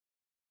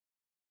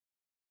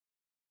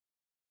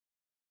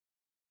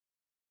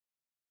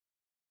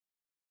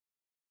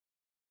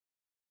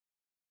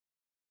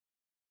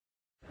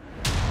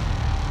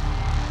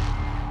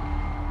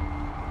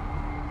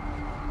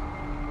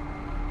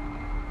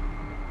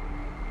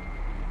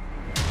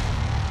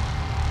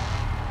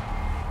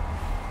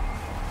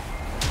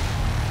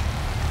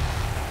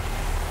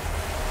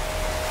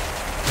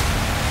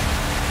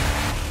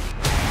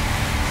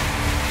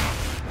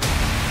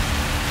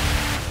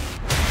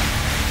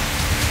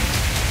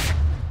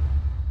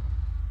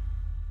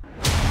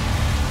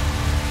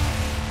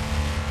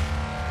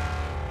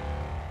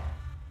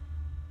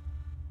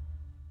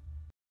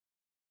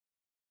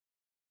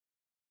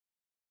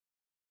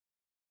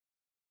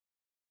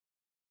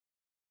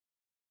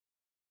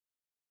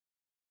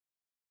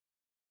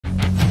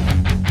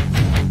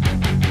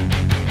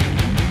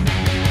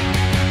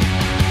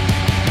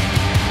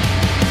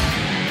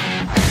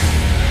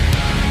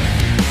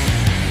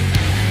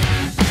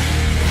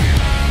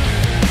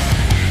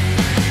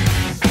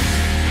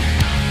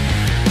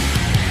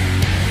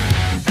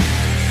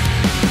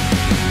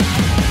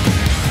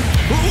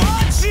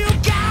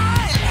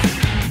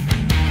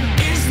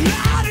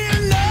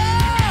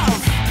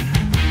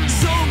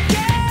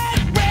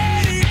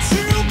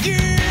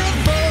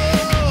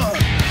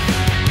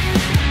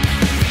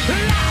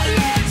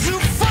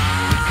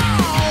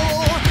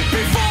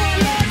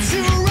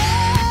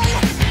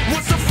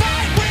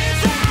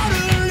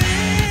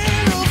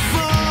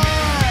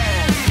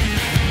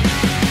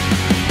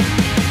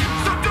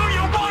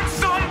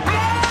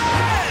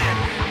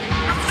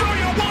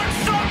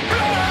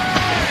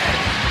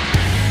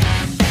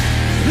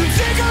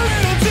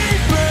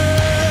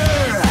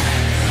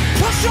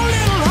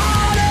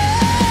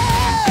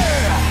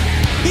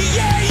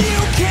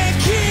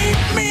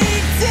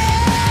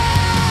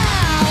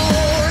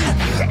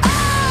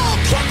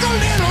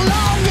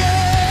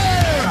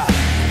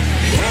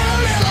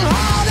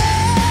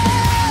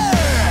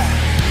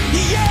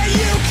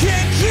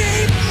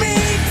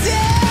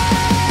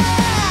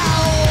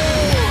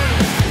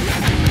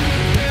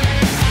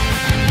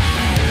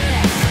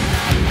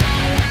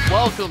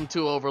Welcome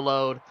to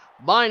Overload.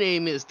 My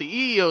name is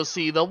the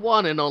EEOC, the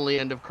one and only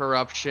end of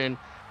corruption.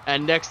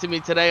 And next to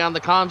me today on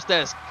the comms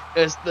desk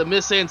is the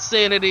Miss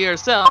Insanity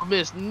herself,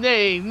 Miss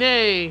Nay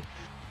Nay.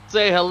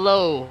 Say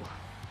hello.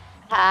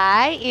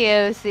 Hi,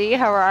 EOC.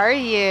 How are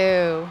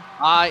you?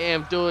 I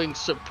am doing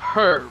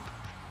superb.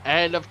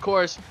 And of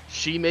course,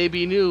 she may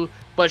be new,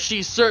 but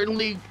she's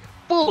certainly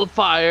full of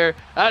fire.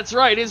 That's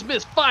right, it's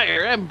Miss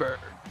Fire Ember.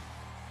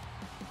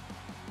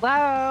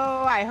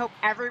 Hello, I hope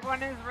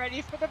everyone is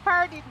ready for the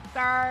party to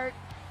start.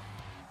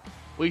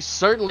 We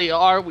certainly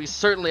are.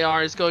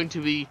 It's going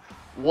to be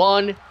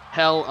one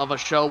hell of a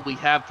show we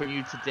have for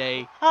you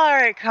today. All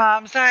right,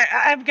 comms.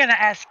 I'm gonna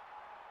ask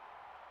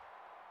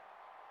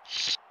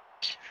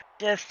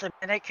just a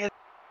minute, cause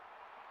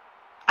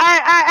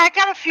I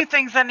got a few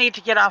things I need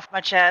to get off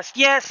my chest.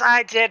 Yes,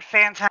 I did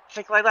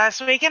fantastically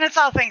last week, and it's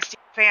all thanks to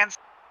you fans.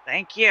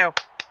 Thank you.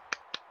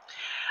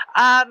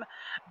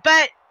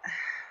 But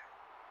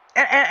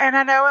and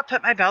I know I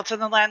put my belt on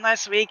the line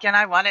last week, and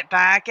I won it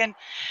back, and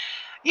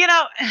you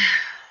know,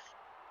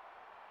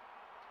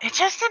 it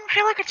just didn't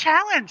feel like a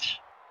challenge.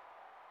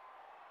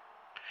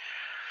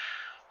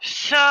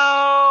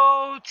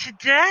 So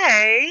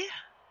today,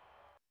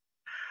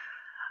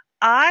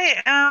 I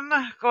am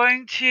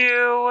going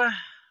to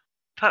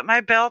put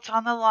my belt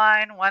on the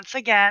line once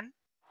again.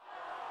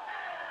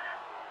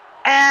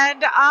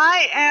 And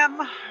I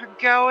am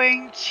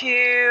going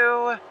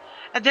to,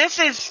 and this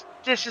is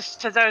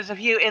to those of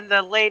you in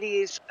the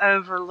ladies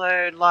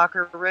overload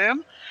locker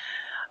room.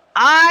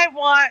 I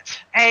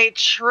want a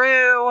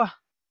true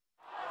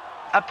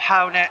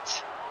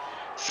opponent.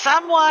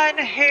 Someone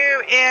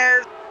who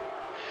is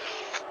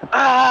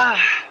a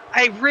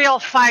real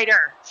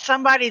fighter.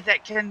 Somebody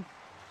that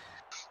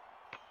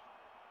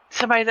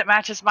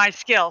matches my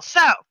skill.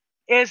 So,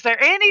 is there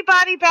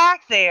anybody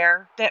back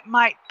there that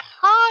might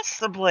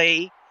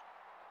possibly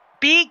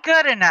be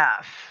good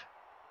enough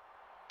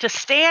to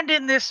stand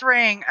in this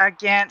ring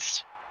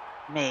against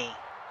me?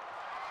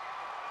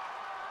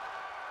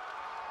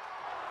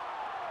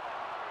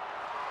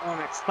 Oh,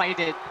 I'm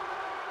excited.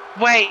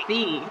 Wait,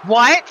 See.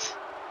 what?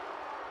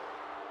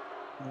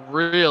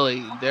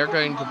 Really? They're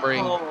going to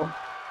bring... Oh.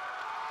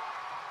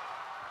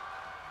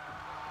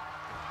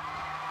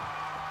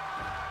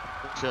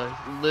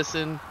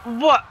 Listen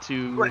What?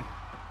 to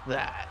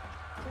that.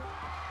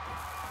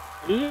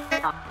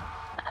 Yeah.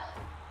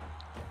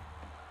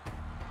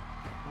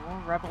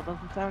 Oh, Rebel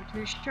doesn't sound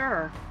too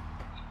sure.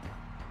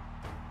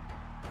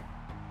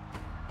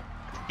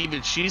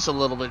 Even she's a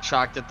little bit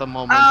shocked at the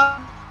moment.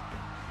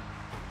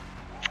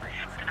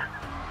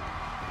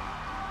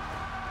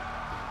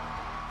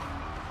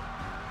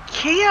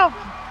 Kia,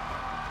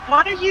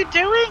 what are you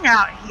doing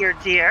out here,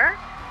 dear?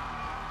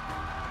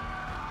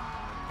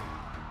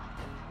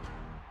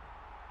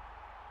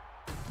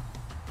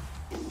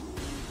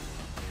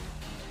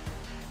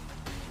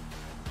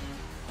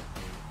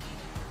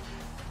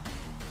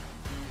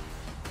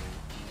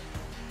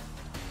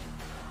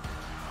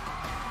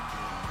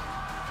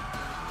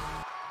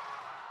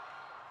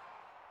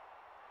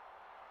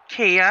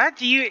 Kia,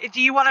 do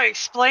you want to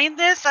explain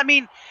this? I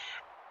mean,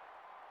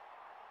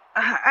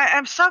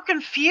 I'm so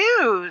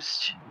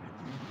confused.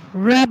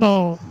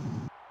 Rebel,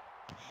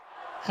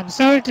 I'm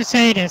sorry to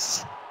say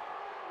this.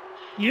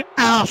 You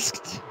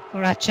asked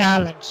for a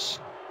challenge.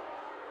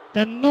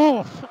 The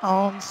North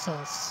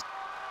answers.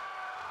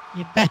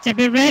 You better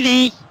be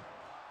ready.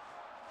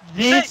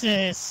 This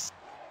is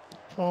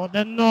for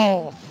the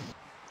North.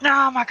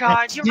 Oh my God,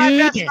 Let's you're my do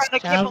best this, friend. I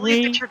can't shall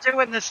believe we? that you're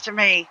doing this to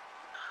me.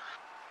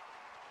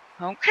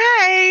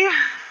 Okay.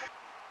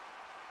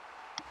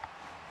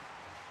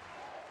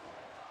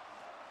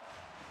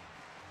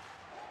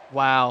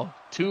 Wow.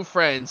 Two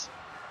friends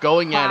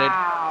going at it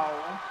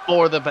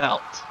for the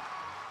belt.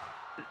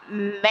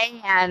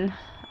 Man.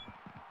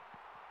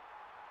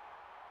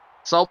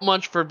 So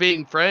much for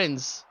being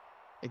friends.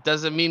 It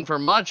doesn't mean for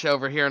much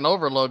over here in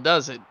Overload,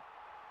 does it?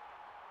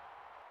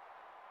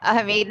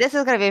 I mean, this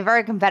is going to be a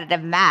very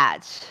competitive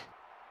match.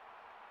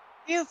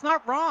 He is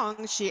not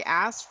wrong. She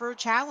asked for a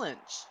challenge.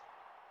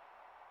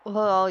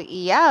 Well,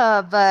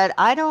 yeah, but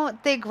I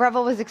don't think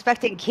Rebel was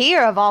expecting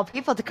Kia, of all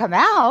people, to come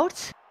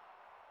out.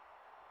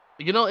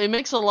 You know, it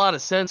makes a lot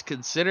of sense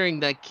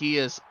considering that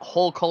Kia's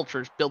whole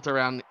culture is built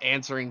around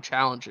answering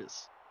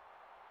challenges.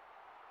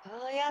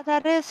 Oh, yeah,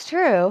 that is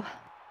true.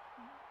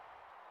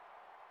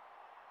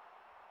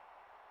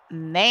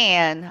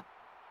 Man.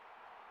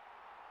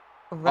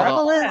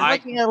 Rebel is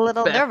looking a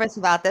little nervous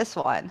about this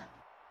one.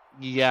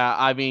 Yeah,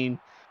 I mean,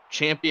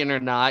 champion or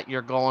not,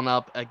 you're going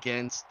up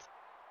against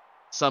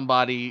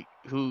somebody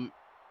who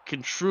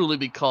can truly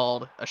be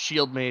called a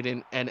shield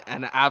maiden and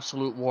an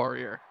absolute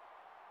warrior.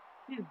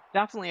 She's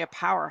definitely a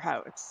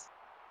powerhouse.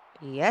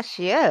 Yes,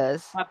 she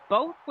is. But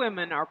both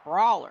women are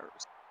brawlers.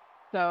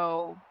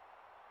 So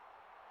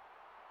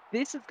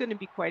this is going to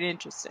be quite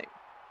interesting.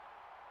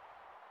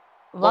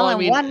 Well, I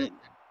mean,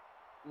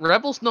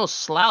 Rebel's no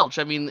slouch.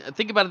 I mean,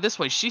 think about it this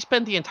way. She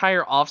spent the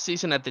entire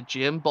off-season at the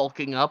gym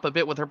bulking up a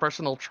bit with her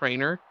personal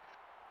trainer.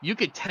 You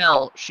could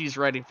tell she's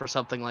ready for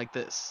something like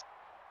this.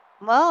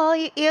 Well,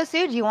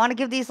 Iosu, do you want to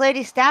give these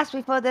ladies stats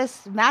before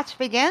this match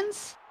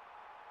begins?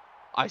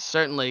 I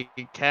certainly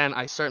can.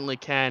 I certainly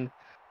can.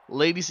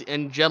 Ladies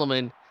and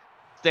gentlemen,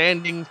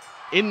 standing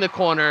in the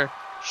corner,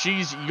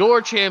 she's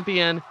your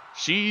champion.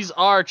 She's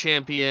our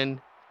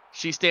champion.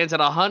 She stands at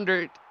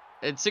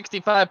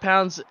 165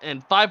 pounds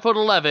and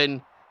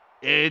 5'11".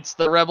 It's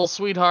the Rebel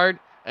Sweetheart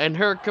and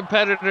her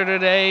competitor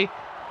today,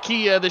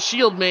 Kia, the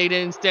Shield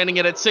Maiden, standing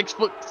at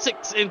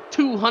 6'6" and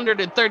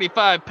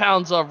 235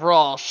 pounds of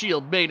raw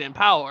Shield Maiden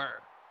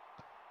power.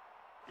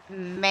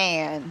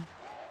 Man.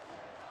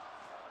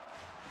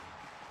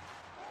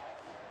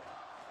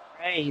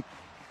 Right.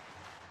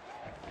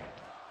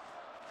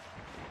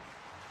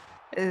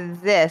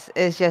 This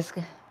is just...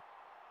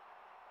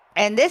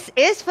 And this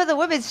is for the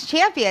women's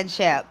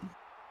championship.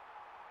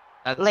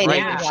 That's Ladies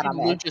right. and If she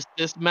gentlemen. loses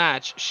this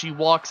match, she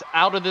walks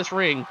out of this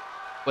ring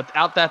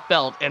without that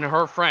belt, and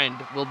her friend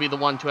will be the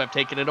one to have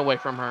taken it away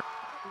from her.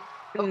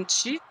 And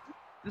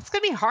it's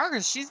gonna be hard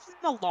because she's been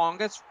the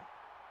longest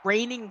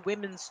reigning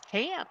women's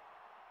champ.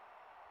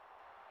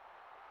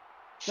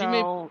 She may be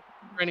So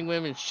reigning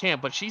women's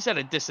champ, but she's at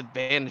a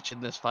disadvantage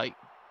in this fight.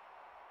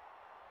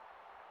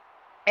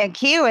 And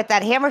Q with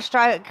that hammer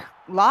strike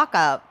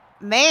lockup.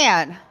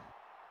 Man.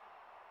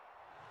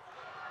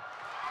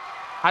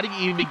 How do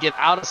you even get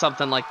out of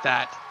something like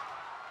that?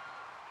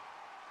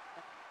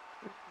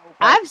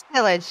 I'm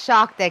still in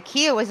shock that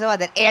Q was the one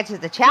that answered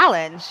the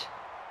challenge.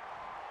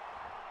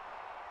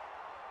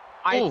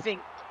 I Ooh. think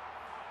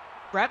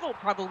Rebel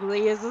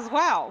probably is as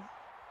well.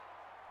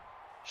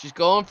 She's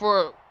going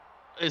for,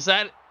 is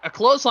that a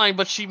clothesline?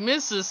 But she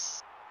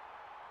misses.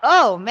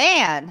 Oh,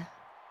 man.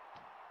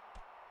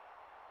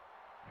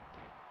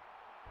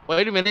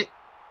 Wait a minute.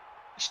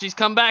 She's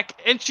come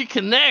back, and she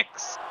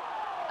connects.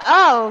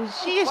 Oh,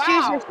 she just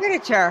used Wow. her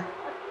signature.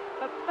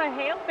 That's the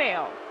hail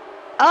fail.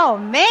 Oh,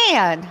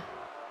 man.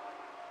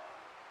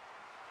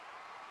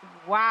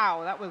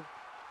 Wow, that was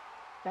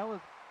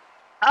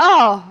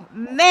Oh,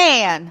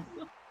 man.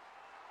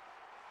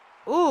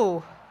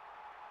 Ooh.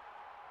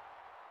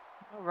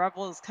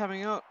 Rebel is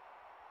coming up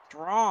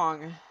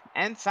strong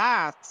and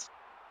fast.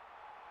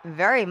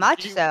 Very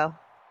much She- so.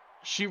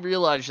 She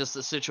realizes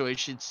the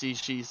situation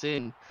she's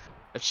in.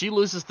 If she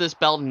loses this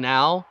belt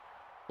now,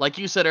 like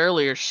you said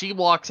earlier, she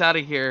walks out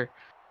of here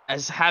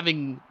as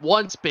having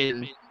once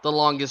been the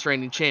longest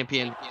reigning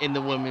champion in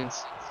the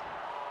Women's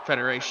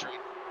Federation.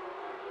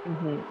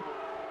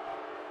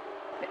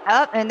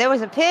 Up, and there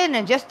was a pin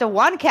and just a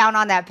 1 count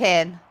on that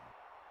pin.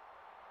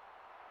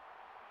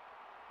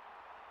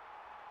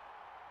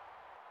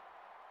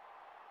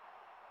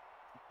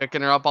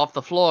 Picking her up off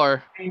the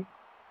floor.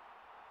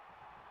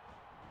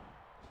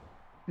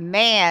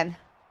 Man.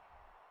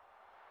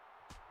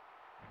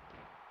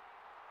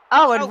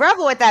 Oh, and Oh.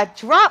 Rebel with that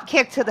drop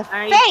kick to the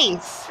Nice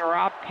face.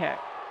 drop kick.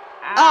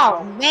 Oh,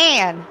 Ow.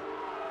 man.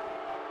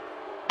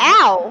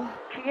 Ow.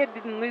 Kid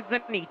didn't lose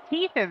any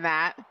teeth in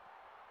that.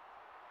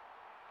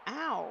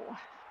 Ow.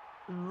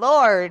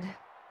 Lord.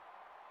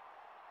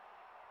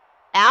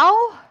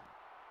 Ow.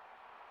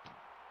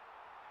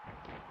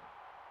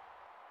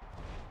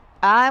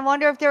 I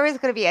wonder if there is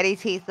going to be any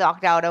teeth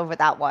knocked out over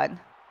that one.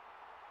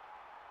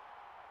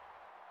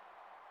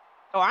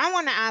 So I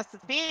want to ask the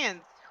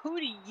fans, who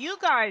do you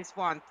guys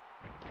want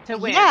to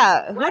win?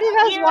 Yeah, who do you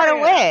guys want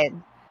to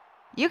win?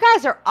 You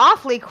guys are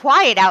awfully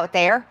quiet out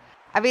there.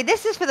 I mean,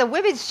 this is for the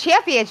women's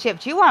championship.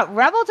 Do you want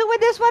Rebel to win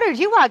this one, or do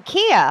you want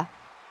Kia?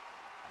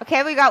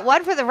 Okay, we got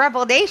one for the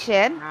Rebel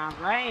Nation All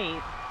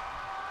right.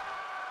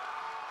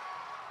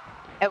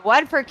 and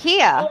one for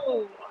Kia.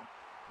 Oh,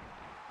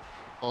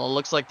 Well, it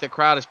looks like the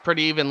crowd is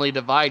pretty evenly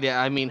divided.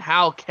 I mean,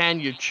 how can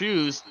you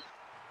choose?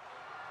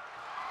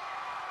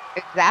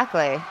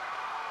 Exactly.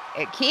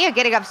 And Kia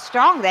getting up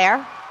strong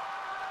there.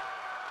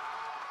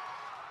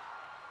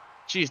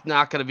 She's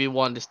not going to be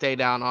one to stay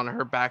down on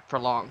her back for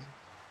long.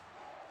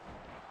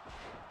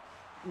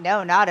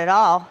 No, not at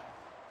all.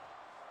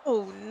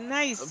 oh,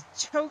 nice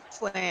choke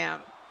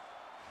slam.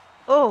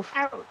 Oof.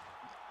 Ouch.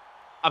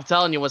 I'm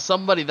telling you, when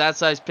somebody that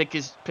size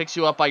picks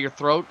you up by your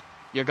throat,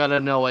 you're going to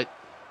know it.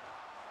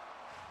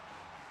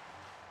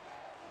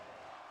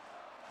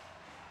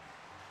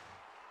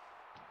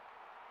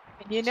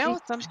 And you know,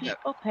 some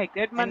people pay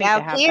good And money to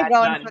now have Kia that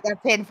going done. for the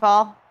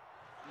pinfall.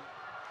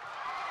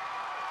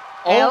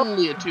 Nope,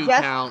 Only a 2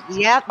 just- count.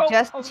 Yep,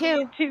 just only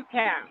two. 2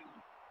 count.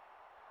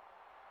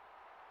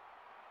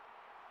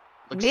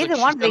 Looks Neither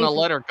like one she's of going to these-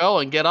 let her go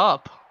and get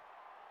up.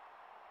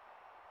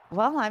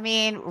 Well, I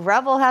mean,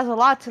 Rebel has a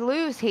lot to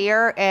lose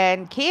here,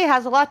 and Kia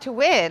has a lot to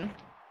win.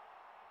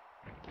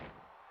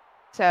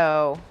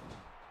 So.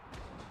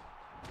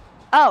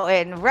 Oh,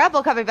 and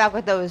Rebel coming back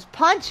with those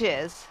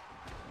punches.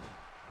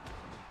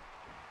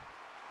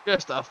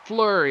 Just a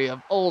flurry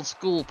of old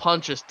school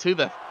punches to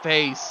the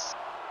face.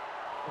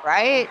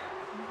 Right?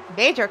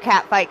 Major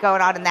cat fight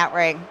going on in that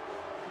ring.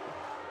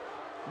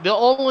 The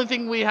only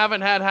thing we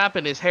haven't had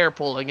happen is hair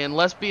pulling, and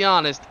let's be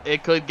honest,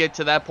 it could get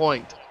to that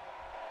point.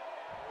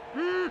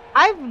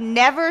 I've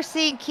never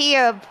seen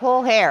Kia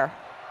pull hair.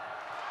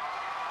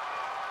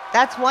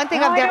 That's one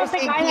thing No, I've I never don't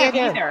think seen I Kia have do.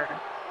 either.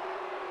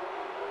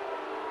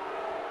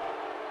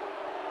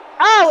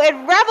 Oh,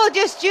 and Rebel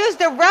just used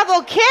the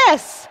Rebel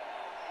Kiss.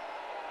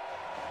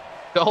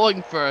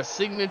 Going for a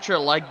signature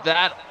like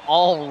that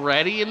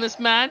already in this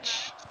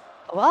match?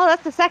 Well,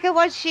 that's the second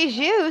one she's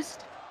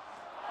used.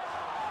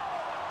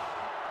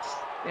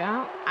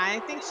 Yeah. I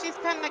think she's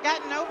kind of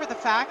gotten over the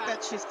fact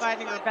that she's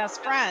fighting her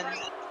best friend,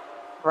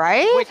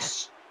 Right?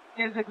 Which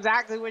is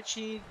exactly what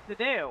she needs to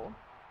do.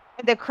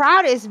 The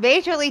crowd is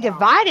majorly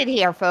divided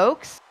here,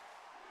 folks.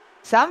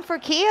 Some for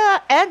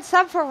Kia and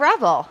some for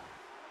Rebel.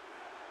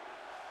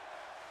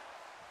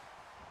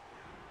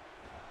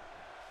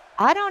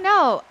 I don't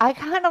know. I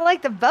kind of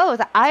like them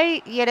both.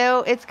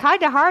 It's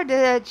kind of hard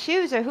to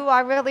choose who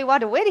I really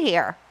want to win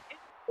here.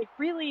 It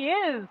really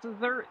is.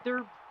 They're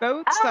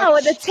both Oh,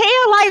 and the such.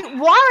 taillight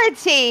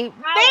warranty.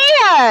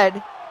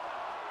 Man!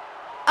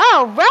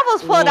 Oh,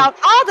 Rebel's pulling Ooh. out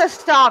all the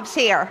stomps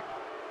here.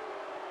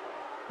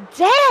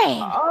 Dang!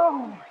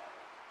 Oh,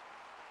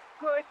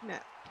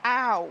 goodness.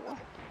 Ow.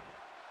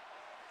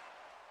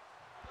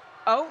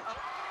 Oh.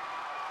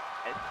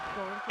 It's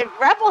going And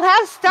Rebel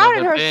has started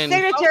Another her pin.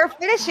 signature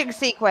finishing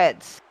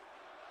sequence.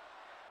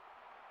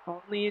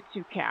 only a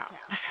 2 count.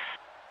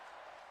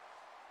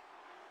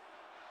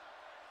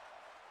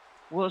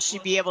 Will she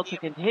be able to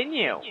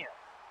continue?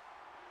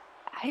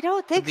 I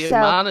don't think The so.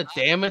 amount of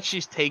damage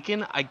she's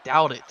taken, I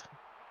doubt it.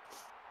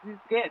 She's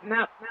getting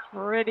up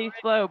pretty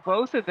slow.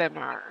 Both of them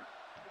are.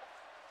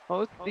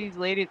 Both of these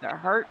ladies are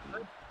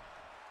hurting.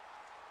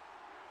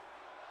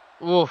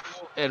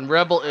 Oof. And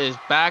Rebel is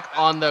back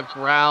on the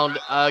ground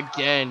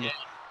again.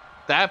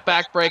 That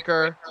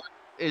backbreaker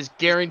is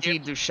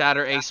guaranteed to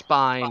shatter a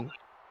spine.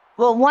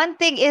 Well, one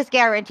thing is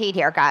guaranteed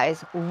here,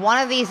 guys. One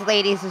of these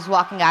ladies is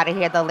walking out of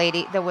here,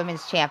 the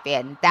women's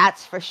champion.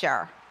 That's for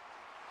sure.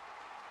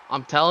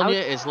 I'm telling you,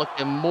 it's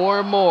looking more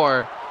and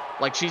more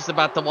like she's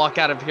about to walk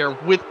out of here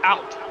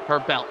without her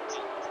belt.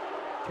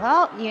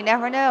 Well, you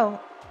never know.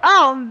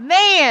 Oh,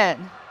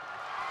 man!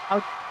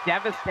 How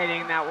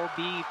devastating that will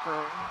be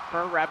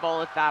for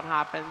Rebel if that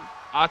happens.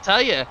 I'll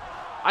tell you,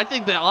 I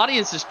think the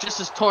audience is just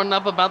as torn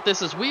up about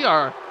this as we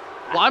are.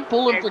 Well, I'm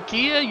pulling for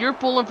Kia, you're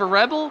pulling for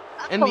Rebel.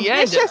 In the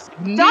end, vicious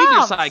neither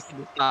stomps. side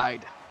can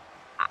decide.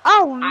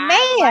 Oh,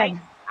 man!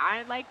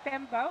 I like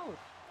them both.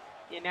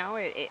 You know,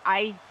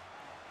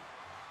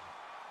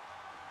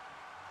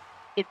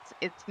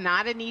 it's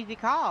not an easy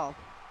call.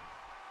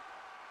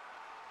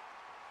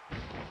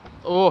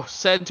 Oh,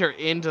 sent her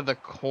into the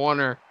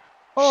corner.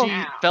 Oh.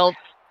 She felt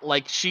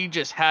like she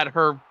just had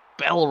her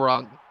bell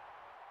rung.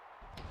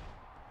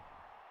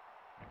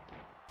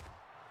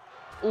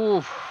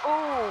 Oof.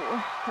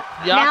 Oh.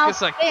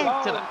 Yakuza kick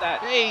Now, to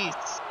the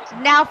face.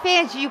 Now,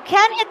 fans, you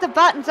can hit the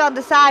buttons on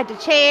the side to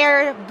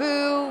cheer,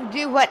 boo,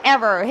 do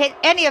whatever. Hit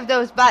any of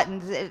those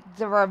buttons.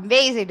 They're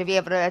amazing to be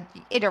able to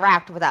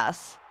interact with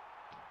us.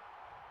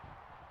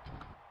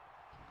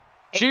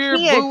 Cheer,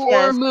 Kia boo, or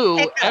just moo,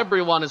 picked up.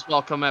 everyone is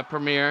welcome at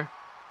Premiere.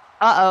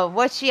 Uh-oh,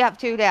 what's she up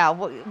to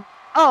now?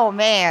 Oh,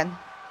 man.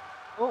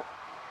 Oh.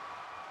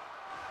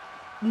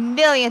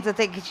 Millions of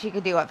things she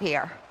could do up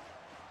here.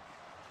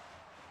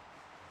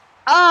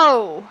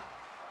 Oh!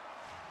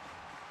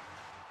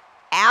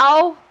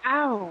 Ow!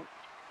 Ow.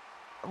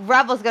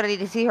 Rebel's gonna need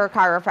to see her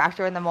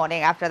chiropractor in the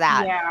morning after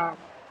that. Yeah.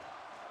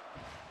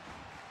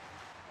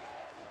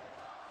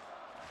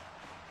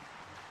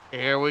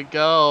 Here we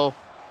go.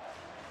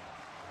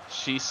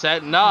 She's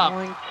setting up.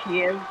 One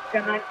kid's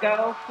gonna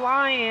go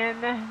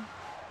flying.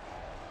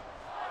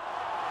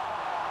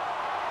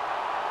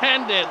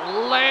 And it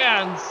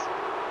lands.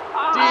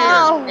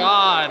 Oh. Dear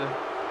God.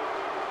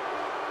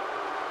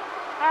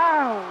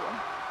 Ow.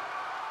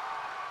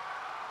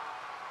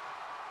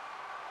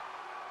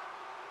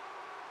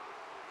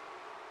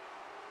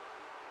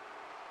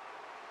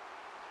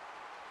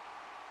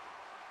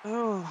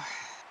 Oh.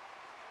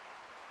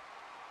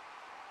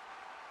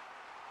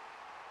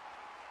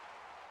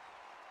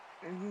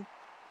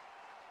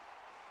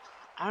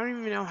 I don't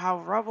even know how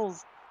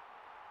Rebel's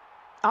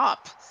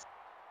up.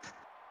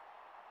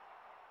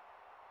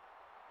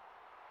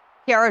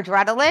 Pure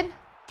adrenaline?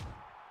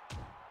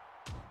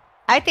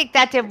 I think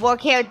that did more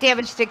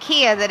damage to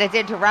Kia than it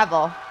did to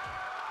Rebel.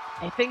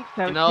 I think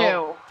so You know,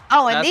 too.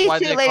 Oh, and That's these why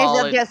two they ladies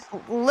call are it- just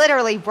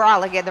literally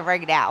brawling in the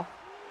ring now.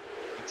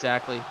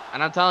 Exactly.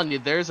 And I'm telling you,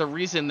 there's a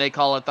reason they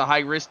call it the high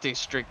risk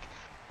district.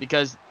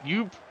 Because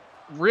you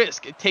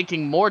risk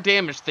taking more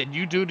damage than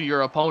you do to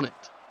your opponent.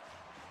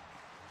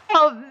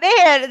 Oh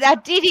man,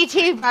 that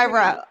DDT by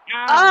Rebel.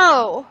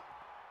 Oh!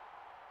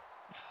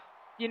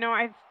 You know,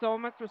 I have so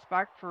much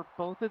respect for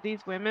both of these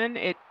women.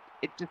 It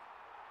just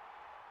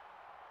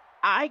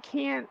I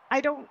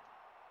don't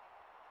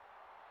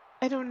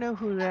know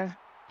who to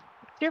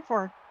cheer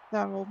for.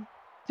 So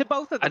to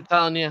both of I'm them.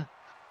 telling you,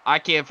 I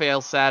can't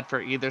feel sad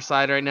for either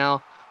side right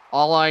now.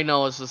 All I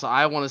know is just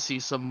I want to see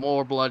some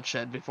more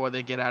bloodshed before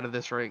they get out of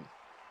this ring.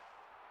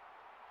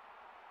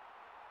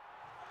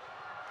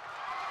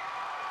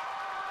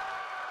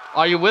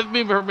 Are you with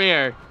me,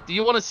 Premiere? Do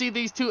you want to see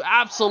these two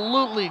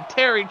absolutely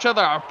tear each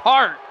other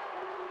apart?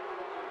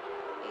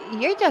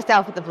 You're just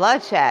out for the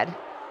bloodshed.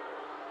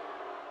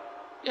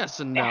 Yes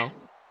and no.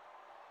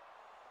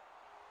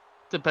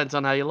 Depends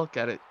on how you look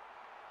at it.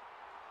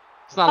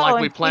 It's not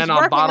like we and plan she's on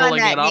working on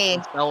bottling that it up knee.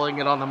 and selling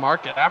it on the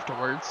market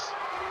afterwards.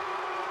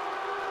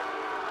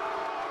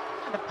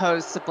 Not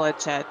opposed to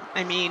bloodshed.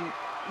 I mean,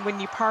 when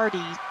you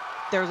party,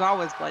 there's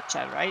always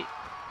bloodshed, right?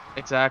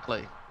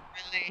 Exactly.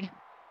 Really?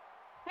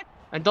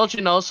 And don't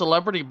you know,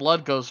 celebrity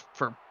blood goes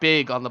for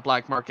big on the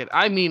black market.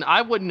 I mean,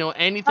 I wouldn't know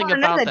anything about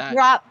Another that.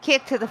 drop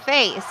kick to the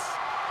face.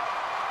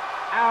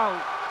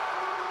 Ow.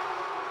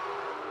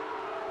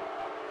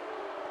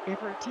 If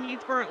her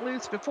teeth weren't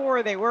loose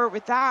before, they were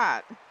with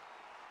that.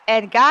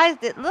 And guys,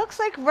 it looks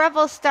like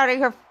Rebel's starting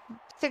her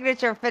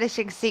signature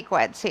finishing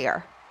sequence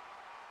here.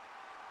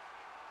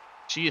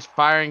 She is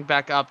firing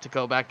back up to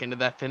go back into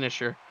that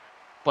finisher.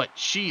 But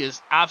she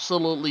is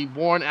absolutely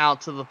worn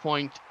out to the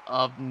point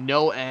of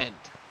no end.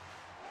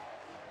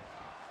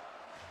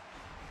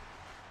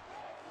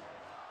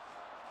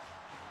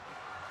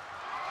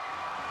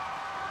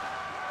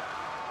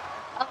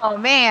 Oh,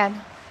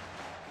 man.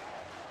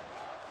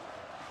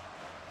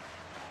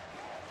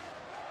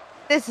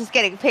 This is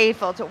getting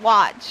painful to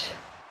watch.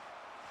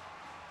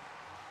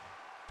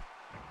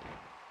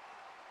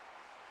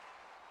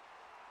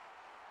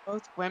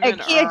 Both women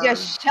And Kia are...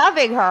 just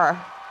shoving her.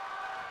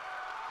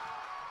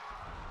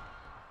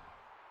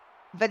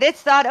 But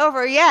it's not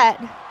over yet.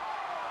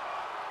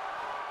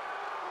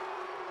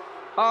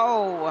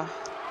 Oh.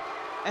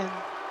 And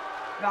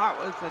that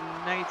was a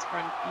nice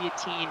front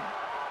guillotine.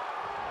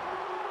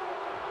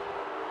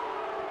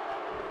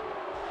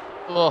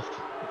 Ugh.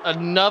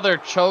 Another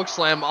choke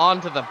slam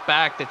onto the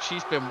back that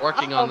she's been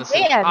working on this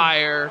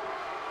entire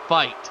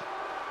fight.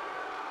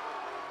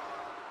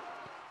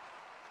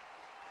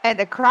 And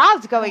the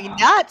crowd's going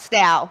nuts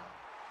now.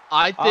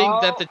 I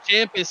think that the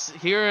champ is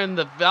hearing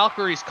the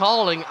Valkyrie's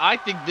calling. I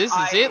think this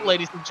is it,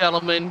 ladies and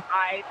gentlemen.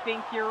 I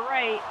think you're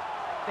right.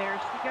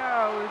 There she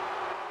goes.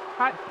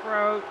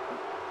 Cutthroat.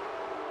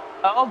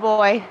 Oh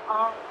boy.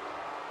 Oh.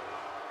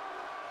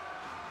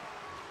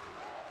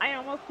 I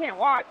almost can't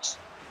watch.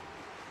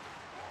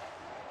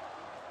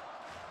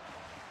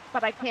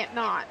 But I can't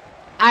not.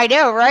 I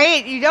know,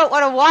 right? You don't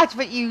want to watch,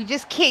 but you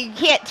just can't. You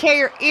can't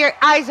tear your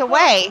eyes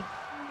away.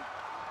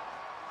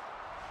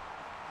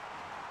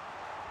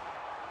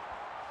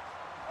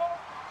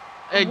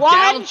 And One,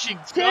 down she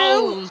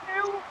goes.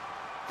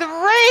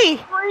 3.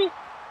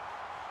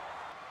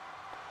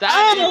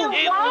 That Oh, is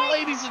it, what?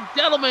 ladies and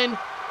gentlemen.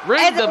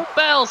 Ring And the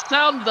bell,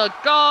 sound the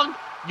gong.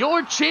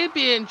 Your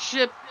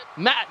championship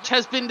match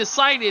has been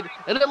decided,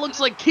 and it looks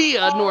like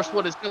Kia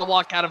Northwood is going to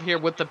walk out of here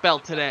with the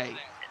belt today.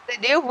 The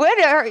new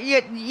winner,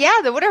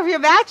 the winner of your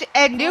match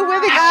and new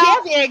women's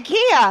champion,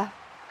 Kia.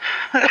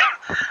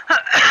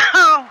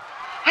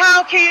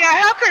 How, Kia?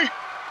 How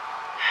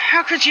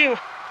could you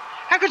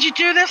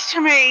do this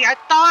to me? I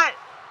thought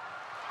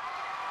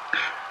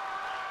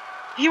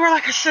you were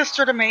like a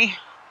sister to me,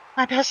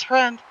 my best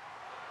friend.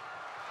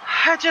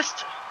 I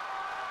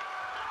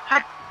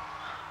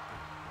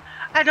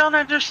don't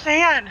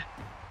understand.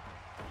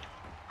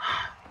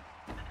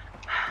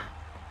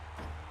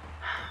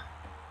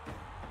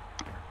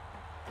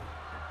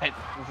 And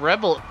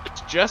Rebel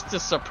is just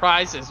as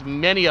surprised as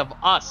many of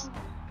us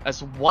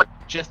as what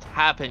just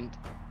happened.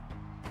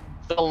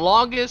 The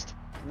longest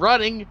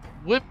running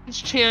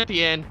women's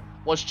champion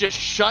was just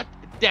shut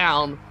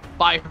down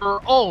by her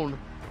own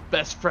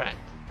best friend.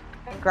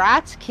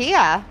 Congrats,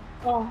 Kia.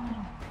 Are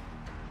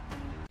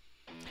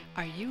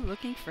you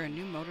looking for a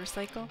new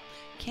motorcycle?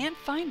 Can't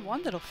find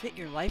one that'll fit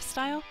your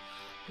lifestyle?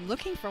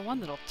 Looking for one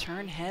that'll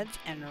turn heads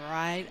and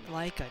ride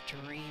like a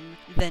dream?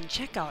 Then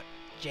check out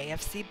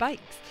JFC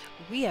Bikes.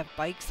 We have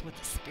bikes with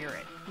a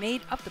spirit,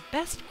 made of the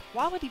best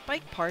quality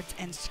bike parts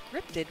and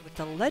scripted with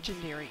the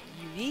legendary,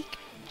 unique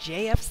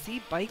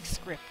JFC Bike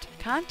script.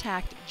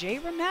 Contact J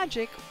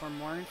Magic for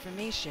more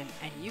information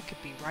and you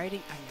could be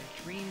riding on your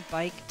dream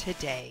bike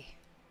today.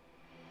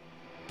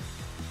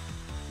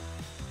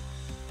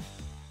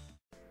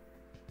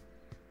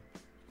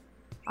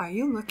 Are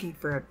you looking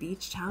for a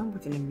beach town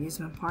with an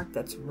amusement park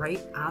that's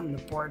right on the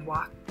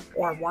boardwalk?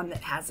 Or one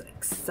that has an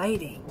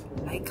exciting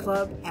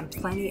nightclub and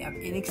plenty of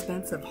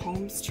inexpensive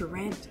homes to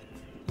rent?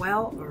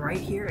 Well, right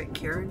here at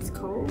Karen's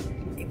Cove,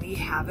 we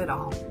have it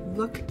all.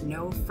 Look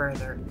no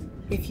further.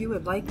 If you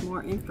would like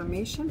more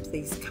information,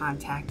 please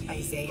contact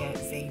Isaiah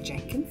Zay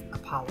Jenkins,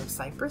 Apollo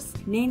Cypress,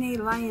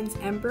 Nene Lyons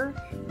Ember,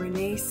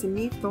 Renee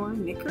Sinithorn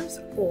Knickers,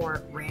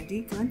 or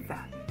Randy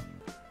Glenfat.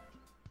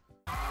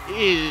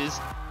 Is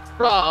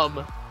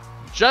from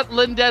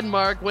Jutland,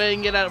 Denmark,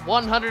 weighing in at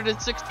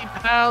 160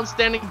 pounds,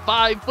 standing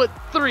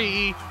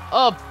 5'3",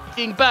 a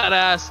being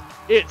badass.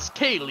 It's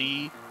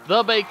Kaylee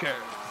the Baker.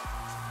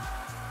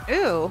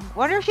 Ooh,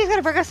 wonder if she's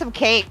gonna bring us some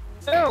cake.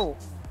 Ooh.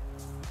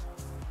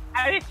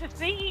 I was just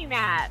thinking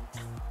that.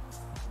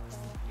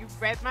 You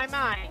read my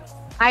mind.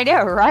 I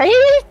know,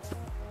 right?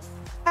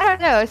 I don't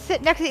know.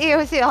 Sitting next to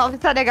EOC, all of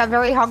a sudden I got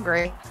very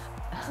hungry.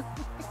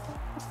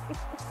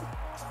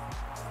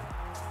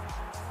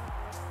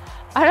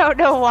 I don't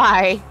know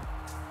why.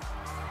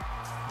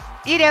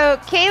 You know,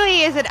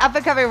 Kaylee is an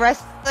up-and-coming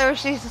wrestler.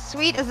 She's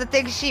sweet as the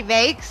things she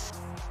makes,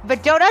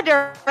 but don't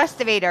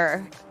underestimate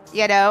her,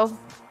 you know?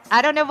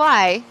 I don't know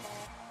why.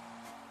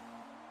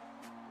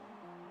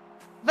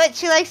 But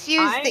she likes to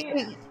use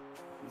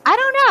I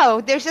don't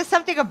know. There's just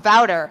something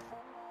about her.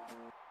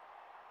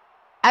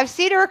 I've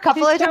seen her a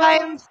couple of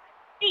times.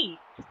 Sweet.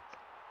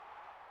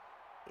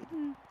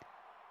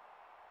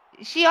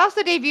 She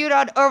also debuted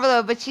on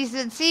Overload, but she's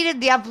been seen in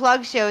the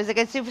Unplugged shows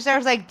against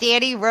superstars like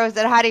Danny, Rose,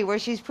 and Honey, where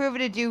she's proven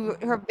to do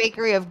her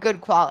bakery of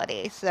good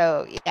quality.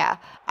 So, yeah.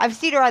 I've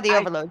seen her on the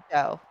Overload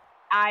show.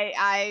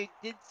 I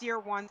did see her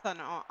once on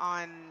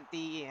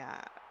the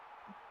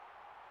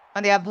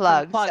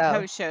Unplugged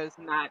host shows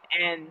and that,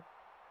 and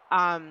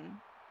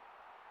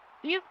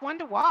she is one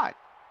to watch.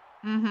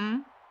 Mm-hmm.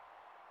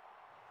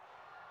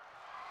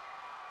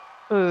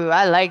 Ooh,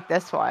 I like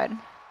this one.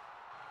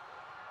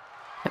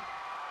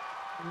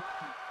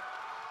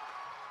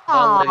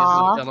 Well, ladies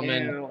Aww. and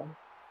gentlemen,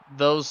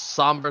 those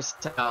somber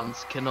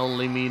sounds can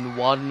only mean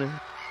one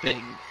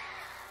thing.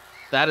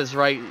 That is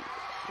right,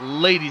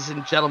 ladies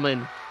and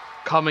gentlemen,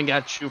 coming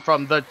at you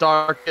from the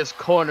darkest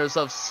corners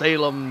of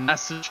Salem,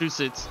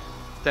 Massachusetts,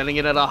 standing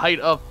in at a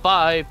height of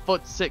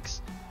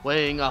 5'6",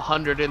 weighing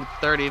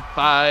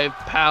 135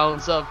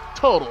 pounds of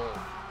total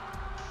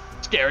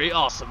scary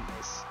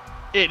awesomeness.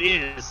 It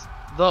is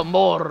the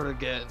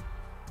Morgan.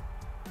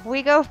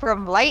 We go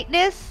from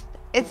lightness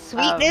and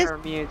sweetness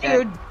music.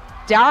 to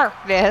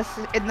darkness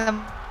in the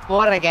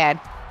Morgan.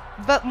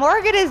 But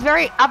Morgan is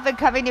very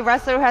up-and-coming new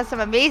wrestler who has some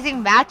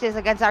amazing matches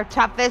against our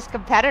toughest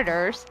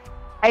competitors.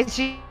 And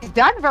she's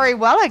done very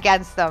well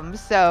against them,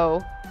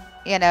 so,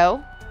 you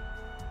know.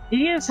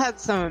 She has had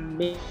some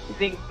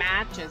amazing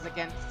matches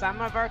against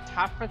some of our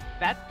toughest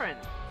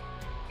veterans.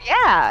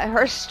 Yeah,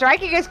 her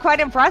striking is quite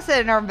impressive,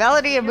 and her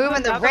ability to move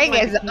in the ring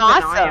is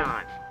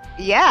awesome.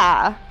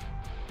 Yeah.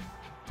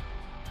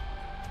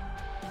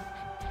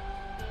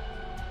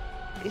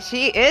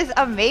 She is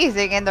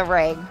amazing in the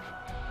ring.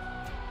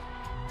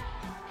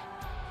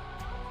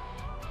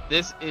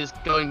 This is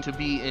going to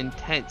be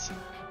intense.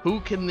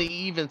 Who can they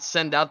even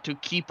send out to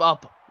keep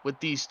up with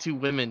these two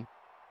women?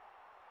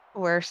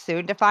 We're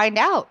soon to find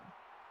out.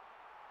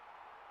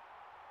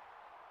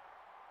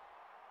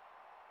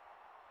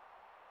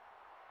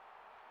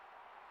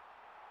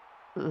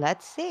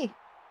 Let's see.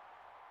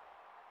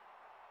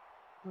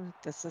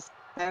 The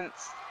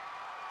suspense.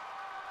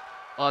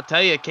 Well, I'll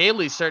tell you,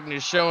 Kaylee's certainly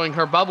showing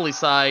her bubbly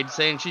side,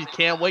 saying she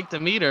can't wait to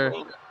meet her.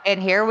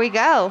 And here we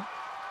go.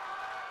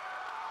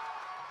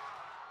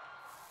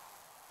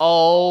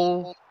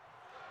 Oh,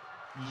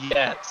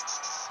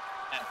 yes.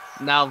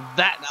 Now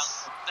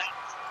that's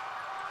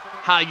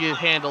how you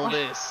handle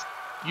this.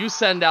 You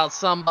send out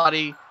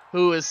somebody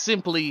who is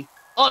simply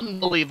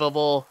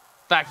unbelievable.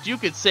 In fact, you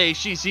could say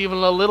she's even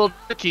a little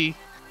tricky.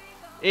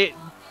 It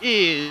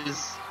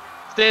is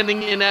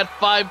standing in at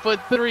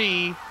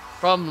 5'3"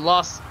 from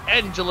Los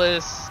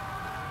Angeles.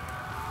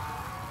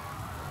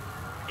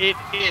 It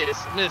is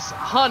Miss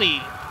Honey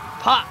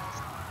Pot.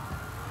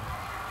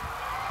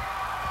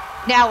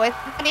 Now with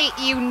Honey,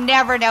 you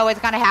never know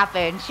what's going to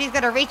happen. She's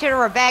going to reach into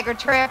her bag of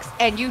tricks,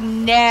 and you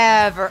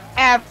never,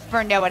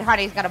 ever know what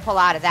Honey's going to pull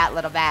out of that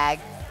little bag.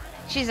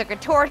 She's a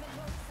contortionist.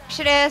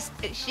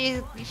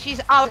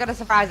 She's all going to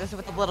surprise us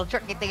with the little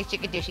tricky things she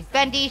can do. She's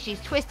bendy, she's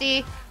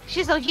twisty,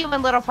 she's a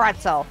human little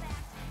pretzel.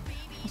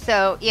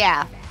 So,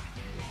 yeah.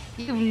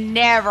 You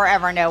never,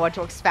 ever know what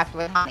to expect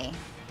with Honey.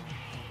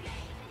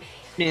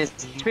 Miss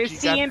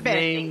Twisty and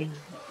bendy.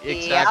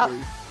 Exactly.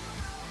 Yep.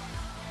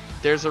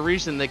 There's a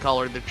reason they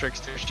call her the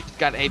trickster. She's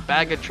got a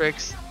bag of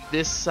tricks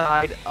this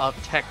side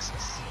of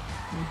Texas.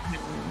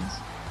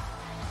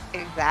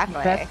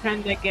 Exactly. Best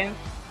friend again.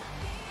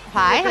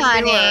 Hi,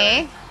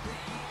 Honey.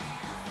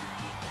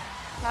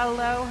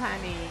 Hello,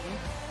 Honey.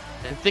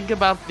 And think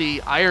about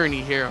the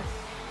irony here.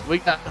 We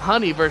got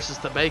Honey versus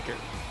the baker.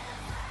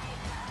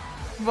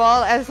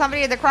 Well, as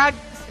somebody in the crowd,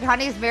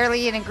 Honey's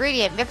merely an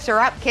ingredient. Mix her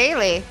up,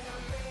 Kaylee.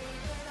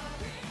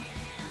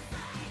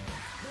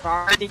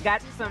 Already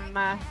got some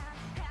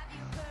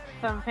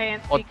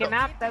fans speaking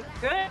up. That's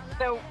good.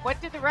 So,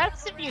 what do the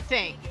rest of you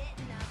think?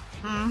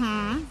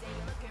 Mm-hmm.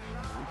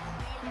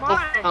 Come Don't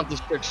on. count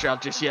this picture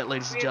out just yet,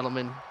 ladies and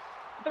gentlemen.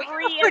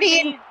 Three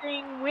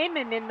amazing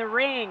women in the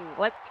ring.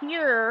 Let's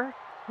hear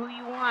who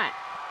you want.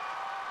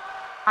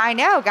 I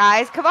know,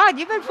 guys. Come on.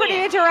 You've been pretty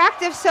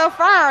interactive so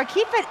far.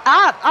 Keep it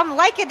up. I'm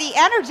liking the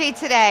energy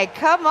today.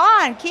 Come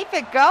on. Keep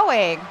it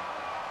going.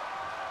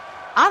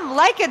 I'm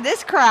liking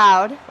this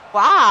crowd.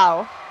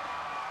 Wow.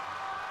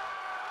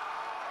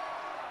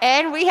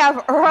 And we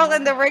have Earl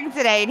in the ring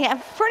today.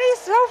 And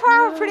so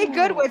far, we're pretty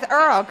good with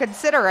Earl,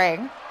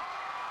 considering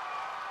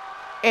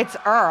it's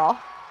Earl.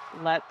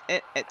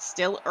 It's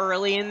still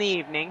early in the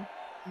evening.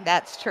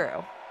 That's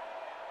true.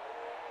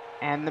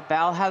 And the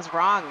bell has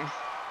rung.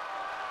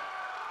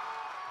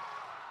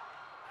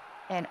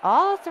 And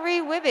all three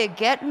women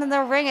get in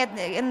the ring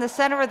in the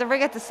center of the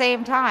ring at the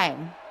same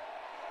time.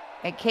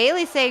 And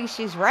Kaylee's saying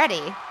she's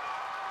ready.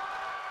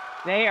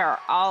 They are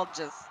all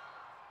just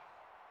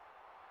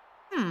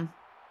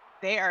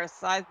They are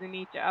sizing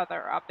each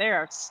other up. They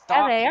are Yeah,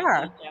 stalking they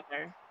are. each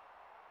other.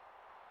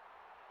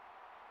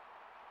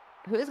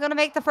 Who's going to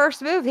make the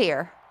first move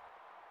here?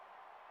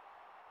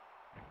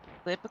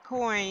 Flip a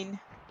coin.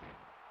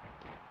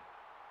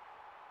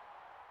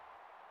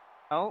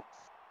 Oh.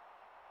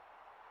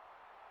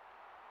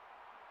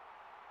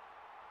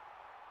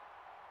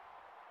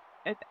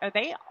 Are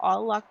they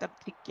all locked up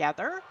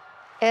together?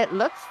 It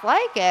looks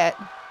like it.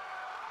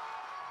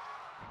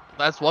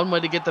 That's one way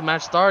to get the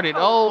match started.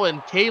 Oh,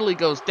 and Kaylee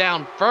goes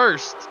down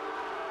first.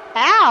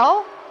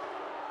 Ow!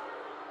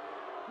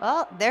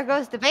 Well, there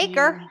goes the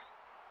baker.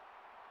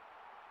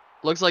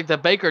 Looks like the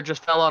baker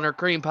just fell on her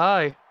cream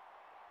pie.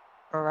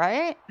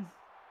 Right?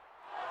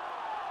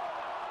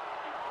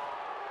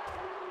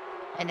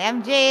 And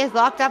MJ is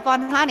locked up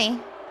on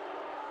honey.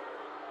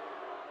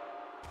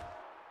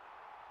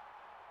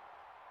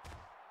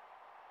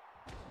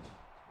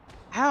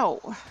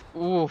 Ow.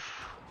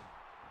 Oof.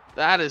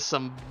 That is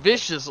some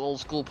vicious old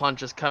school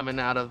punches coming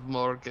out of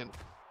Morgan.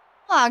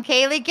 Come on,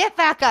 Kaylee, get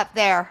back up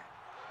there.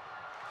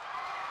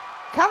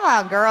 Come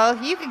on, girl.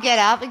 You can get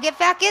up and get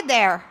back in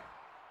there.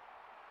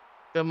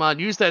 Come on,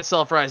 use that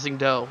self-rising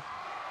dough.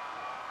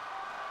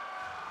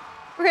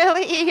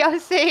 Really,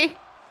 EOC?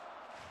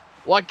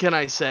 What can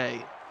I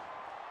say?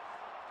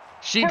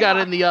 She Come got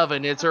on. in the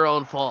oven. It's her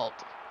own fault.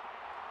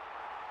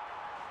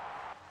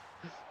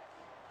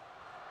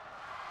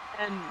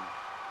 And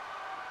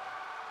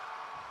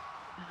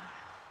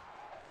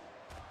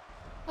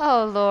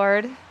Oh,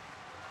 Lord.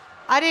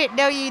 I didn't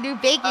know you knew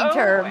baking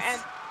terms.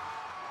 And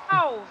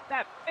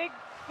that big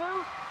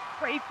boot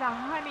straight to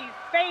Honey's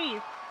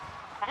face.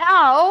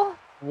 Ow!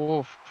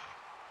 Oof.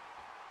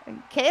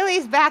 And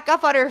Kaylee's back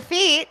up on her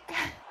feet.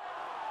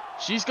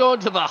 She's going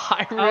to the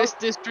high-risk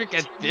district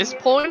at this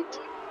point?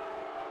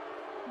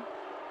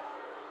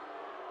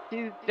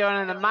 She's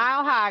doing the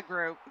Mile High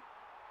group.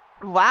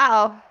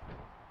 Wow.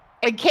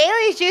 And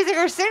Kaylee's using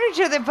her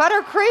signature, the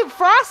buttercream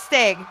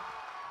frosting.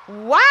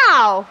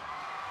 Wow.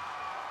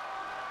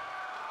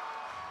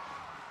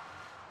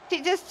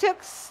 She just took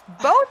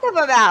both of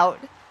them out.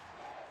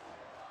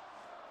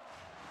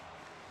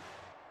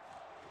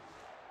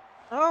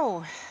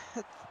 Oh,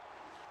 it's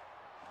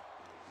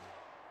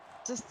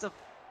just a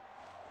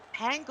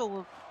tangle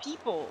of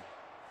people.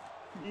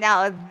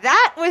 Now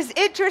that was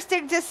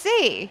interesting to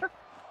see.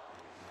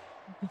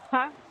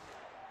 Huh?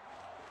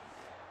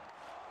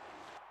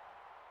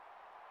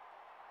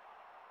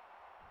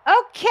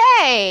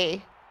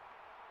 Okay.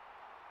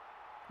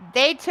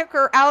 They took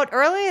her out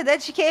early and then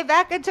she came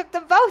back and took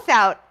them both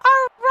out.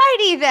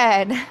 Alrighty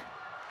then.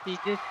 She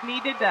just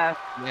needed a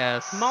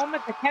Yes.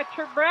 moment to catch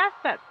her breath,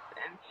 and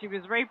she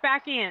was right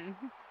back in.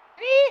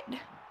 Right?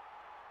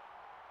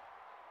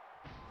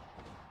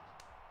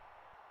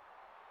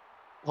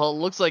 Well, it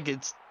looks like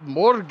it's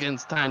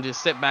Morgan's time to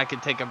sit back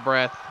and take a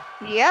breath.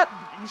 Yep.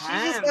 She's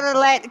just gonna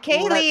let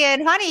Kaylee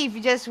and Honey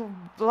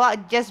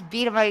just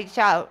beat them each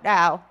out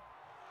now.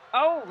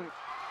 Oh,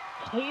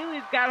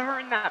 Kaylee's got her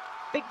in that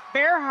big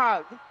bear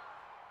hug.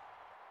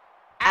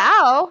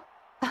 Ow.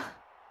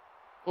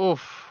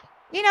 Oof.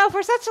 You know,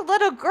 for such a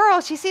little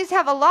girl, she seems to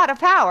have a lot of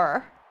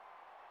power.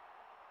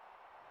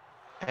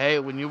 Hey,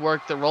 when you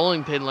work the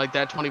rolling pin like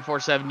that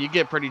 24/7, you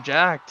get pretty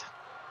jacked.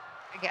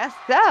 I guess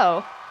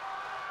so.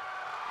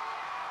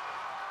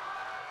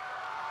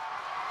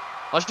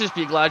 Let's just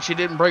be glad she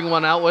didn't bring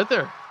one out with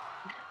her.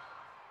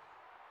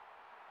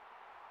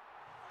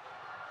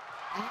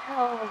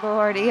 Oh,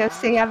 Lord,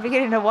 EOC, I'm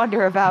beginning to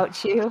wonder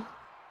about you.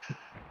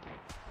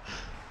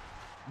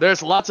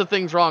 There's lots of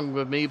things wrong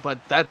with me, but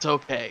that's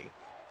okay.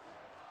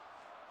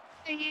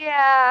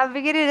 Yeah, I'm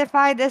beginning to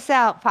find this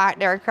out,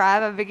 partner in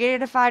crime. I'm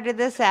beginning to find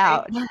this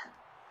out.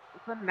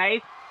 It's a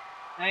nice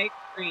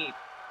cream.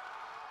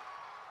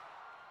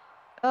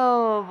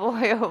 Oh,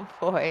 boy, oh,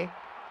 boy.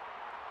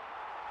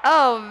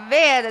 Oh,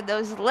 man, and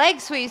those leg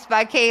sweeps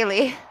by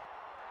Kaylee.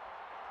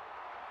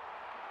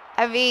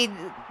 I mean,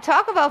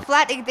 talk about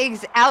flattening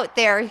things out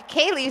there.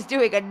 Kaylee's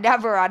doing a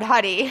number on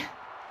Honey.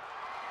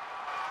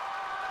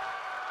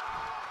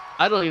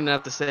 I don't even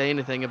have to say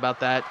anything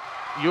about that.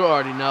 You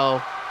already know.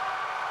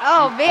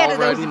 Oh, You man,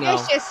 and those already know.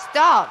 vicious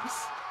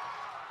stomps.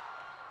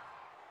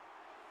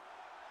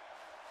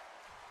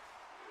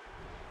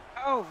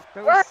 Oh,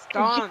 those Work.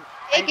 stonks.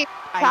 Taking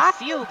I time.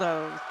 feel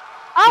those.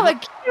 Oh,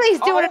 and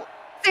Kaylee's doing Oh.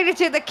 a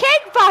signature, the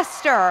Cake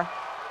Buster.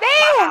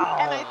 Man!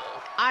 And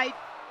I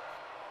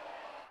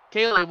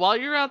Kaylee, while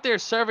you're out there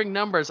serving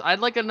numbers, I'd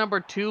like a number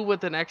 2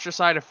 with an extra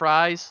side of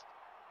fries.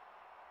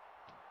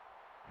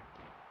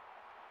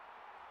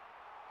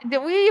 Do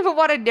we even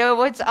want to know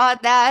what's on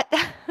that?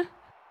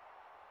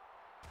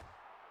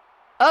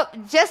 Oh,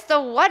 just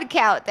the one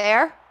count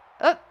there.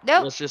 Oh,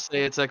 nope. Let's just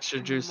say it's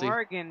extra juicy.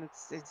 Morgan,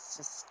 it's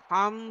just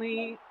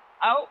calmly.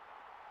 Oh,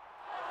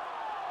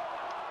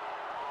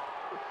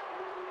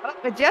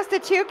 But just a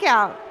 2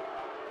 count.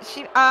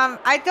 She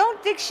I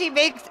don't think she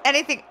makes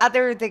anything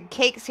other than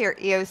cakes here,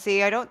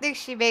 EOC. I don't think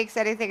she makes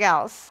anything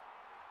else.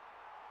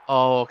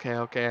 Oh,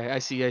 okay. I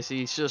see.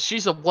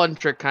 She's a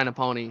one-trick kind of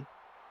pony.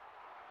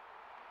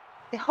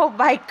 Oh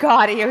my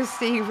God,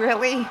 AOC,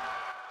 really?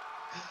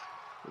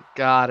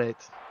 Got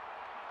it.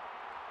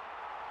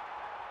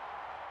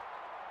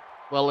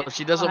 Well, if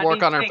she doesn't work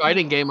Honey's on her taking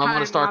fighting game, I'm going to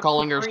time start off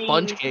calling to her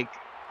Sponge breathe. Cake.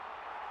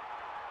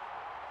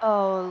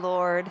 Oh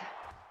Lord.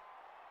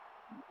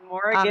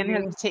 Morgan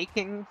mean- has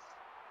taken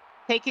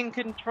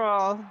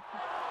control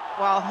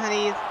while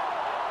Honey's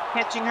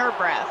catching her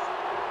breath.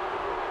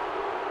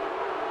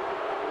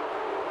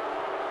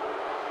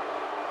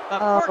 But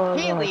poor Oh,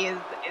 Kaylee is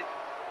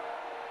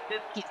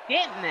just keeps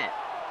getting it.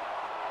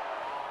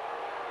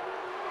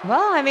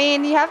 Well, I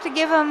mean, you have to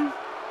give them.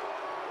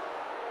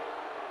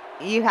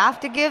 You have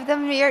to give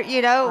them your,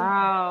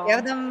 Wow.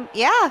 give them,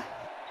 yeah.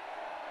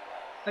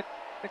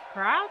 The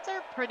crowds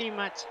are pretty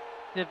much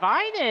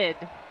divided.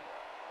 I'm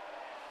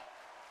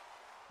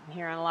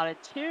hearing a lot of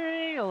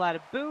cheering, a lot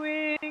of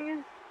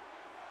booing.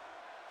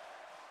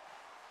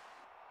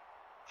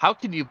 How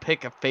can you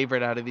pick a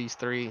favorite out of these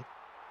three?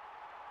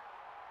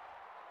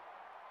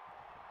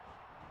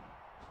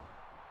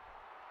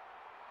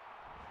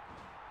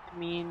 I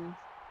mean,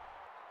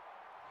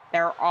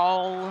 they're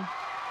all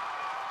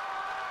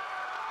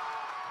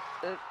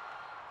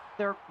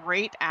they're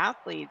great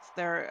athletes.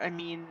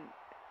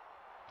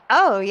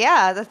 Oh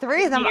yeah, the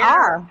three of them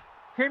are.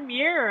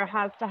 Premier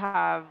has to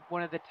have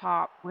one of the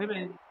top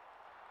women.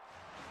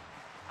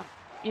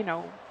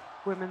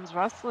 Women's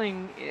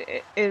wrestling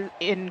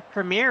in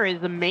Premier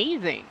is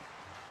amazing.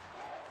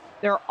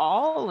 They're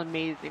all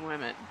amazing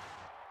women.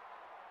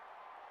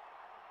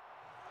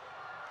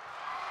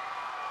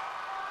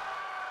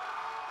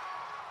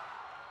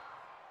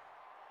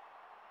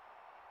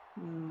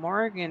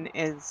 Morgan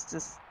is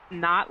just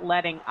not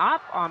letting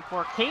up on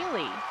poor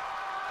Kaylee.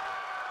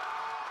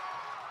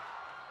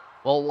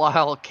 Well,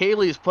 while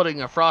Kaylee's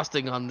putting a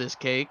frosting on this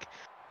cake,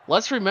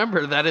 let's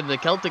remember that in the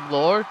Celtic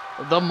lore,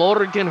 the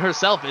Morrigan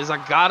herself is a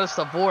goddess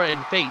of war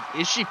and fate.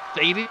 Is she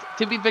fated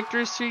to be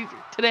victorious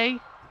today?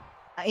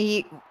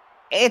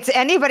 It's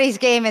anybody's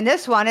game in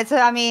this one.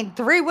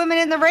 Three women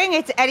in the ring.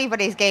 It's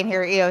anybody's game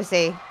here at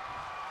EOC.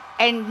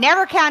 And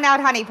never count out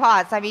Honey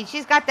Potts. I mean,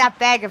 she's got that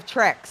bag of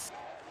tricks.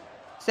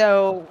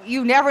 So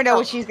you never know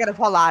what she's going to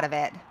pull out of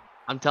it.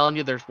 I'm telling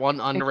you, there's one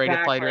underrated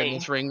fighter in Exactly.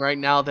 this ring right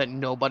now that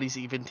nobody's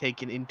even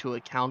taken into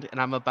account. And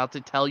I'm about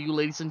to tell you,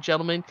 ladies and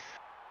gentlemen,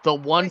 the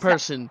one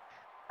person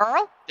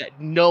Earl? that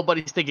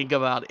nobody's thinking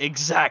about.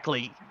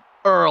 Exactly.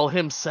 Earl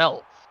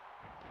himself.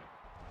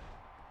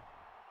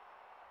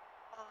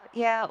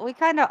 Yeah, we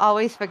kind of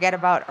always forget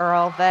about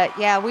Earl, but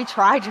yeah, we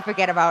try to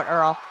forget about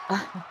Earl.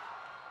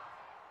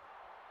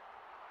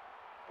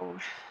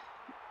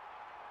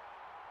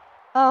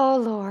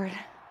 Oh Lord.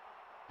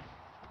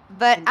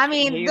 But And I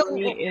mean,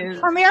 Kaylee is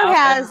Premier up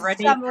has and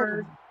ready some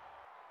for-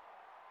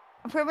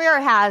 Premier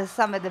has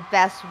some of the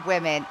best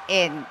women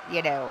in,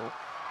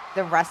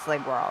 the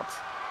wrestling world.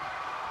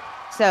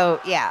 So,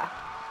 yeah.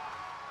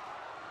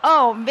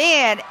 Oh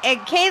man, and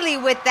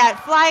Kaylee with that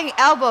flying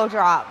elbow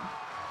drop.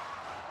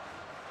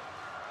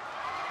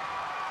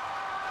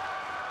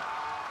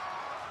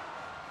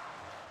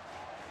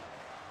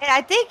 And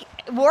I think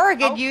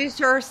Morrigan used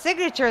her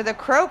signature, the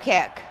crow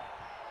kick.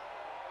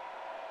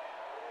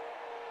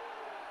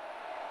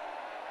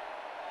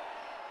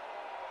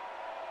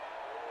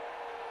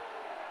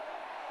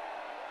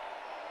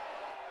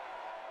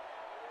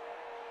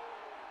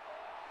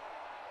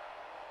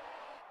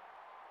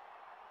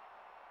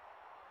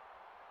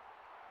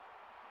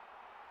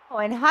 Oh,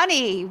 and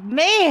Honey,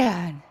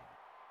 man.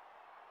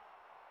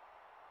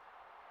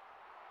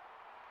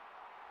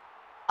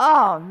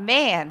 Oh,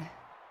 man.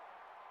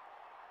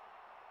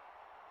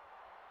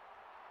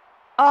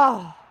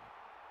 Oh.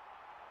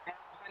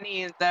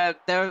 Honey is And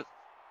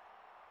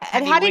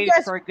Honey Honey waits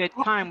just for a good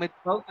time with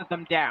both of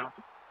them down.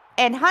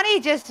 And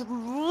Honey just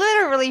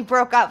literally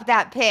broke up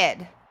that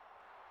pin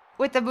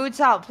with the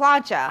moonsault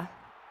plancha.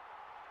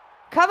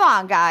 Come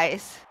on,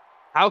 guys.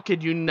 How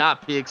could you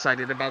not be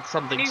excited about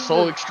something Honey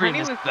so was- extreme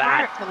Honey as was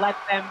that? smart to let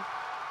them.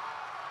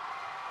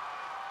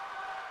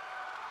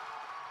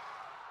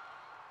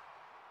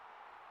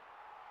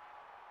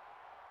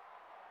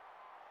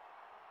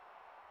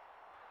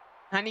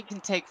 Honey can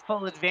take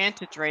full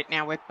advantage right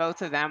now with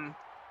both of them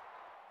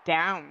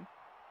down.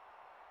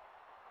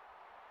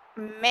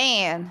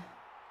 Man.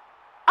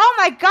 Oh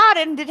my God,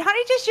 and did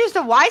Honey just use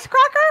the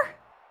wisecracker?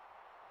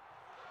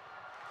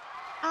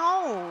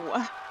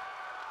 Oh.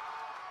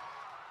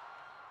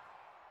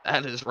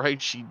 That is right,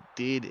 she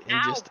did, and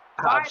Ow, just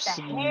by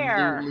the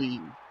hair.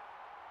 absolutely.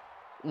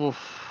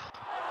 Oof.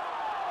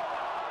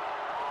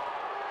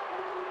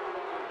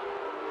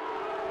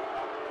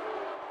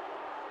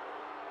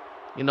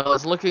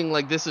 It's looking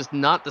like this is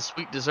not the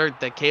sweet dessert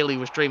that Kaylee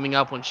was dreaming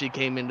up when she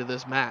came into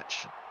this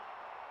match.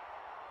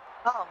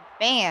 Oh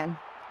man.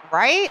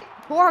 Right?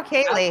 Poor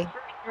Kaylee. That's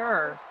for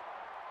sure.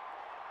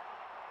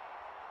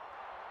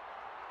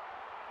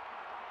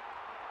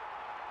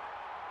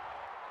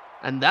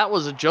 And that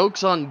was a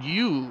joke's on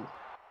you.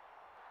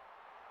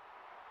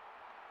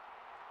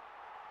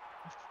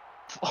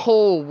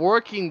 Oh,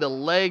 working the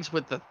legs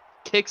with the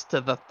kicks to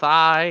the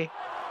thigh.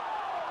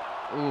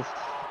 Oof.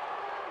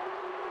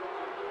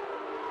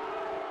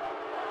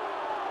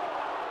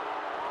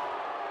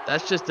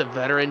 That's just a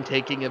veteran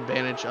taking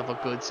advantage of a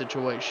good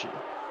situation.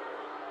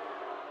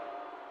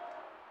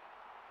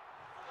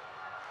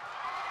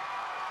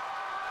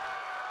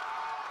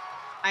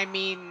 I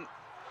mean,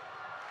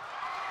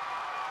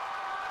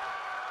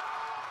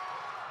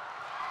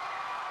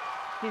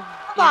 come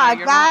on,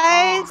 you're not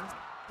guys. wrong,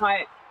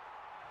 but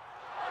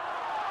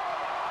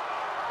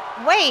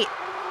Wait,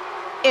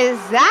 is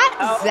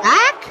that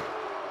Zach?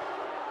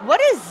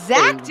 What is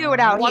Zach doing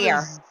out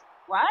here?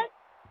 what?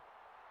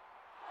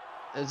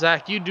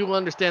 Zach, you do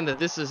understand that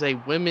this is a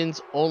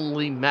women's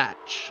only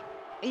match.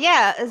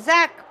 Yeah,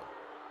 Zach.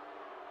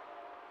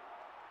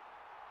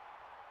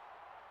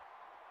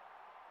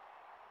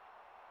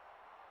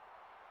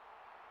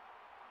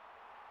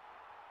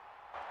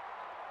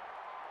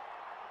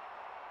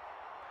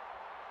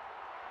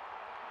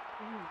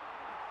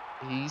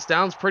 He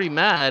sounds pretty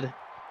mad.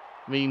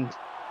 I mean,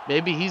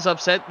 maybe he's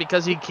upset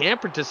because he can't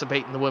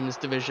participate in the women's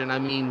division. I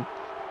mean,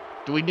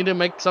 do we need to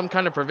make some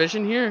kind of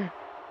provision here?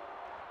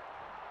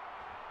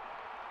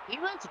 He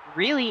was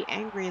really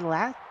angry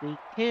last week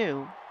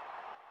too.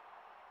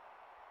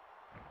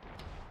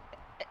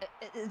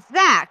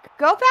 Zach,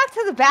 go back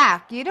to the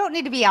back. You don't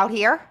need to be out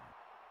here.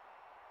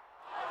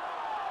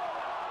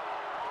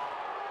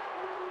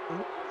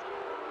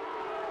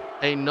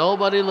 Ain't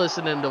nobody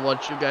listening to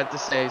what you got to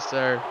say,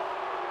 sir.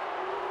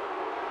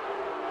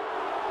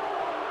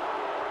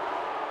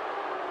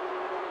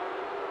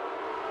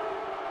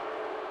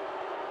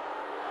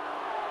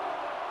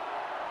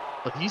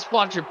 But he's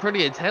watching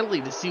pretty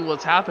intently to see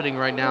what's happening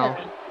right now.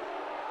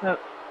 So,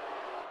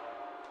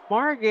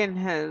 Morgan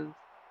has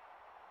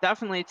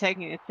definitely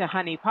taken it to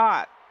Honey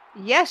Pot.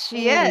 Yes,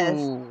 she is.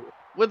 Ooh,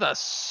 with a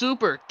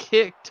super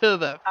kick to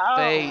the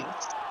face.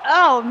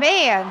 Oh,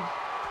 man.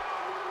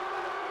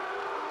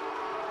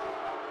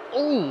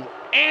 Ooh,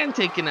 and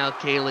taking out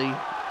Kaylee.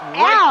 Right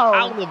Ow.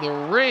 out of the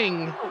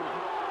ring.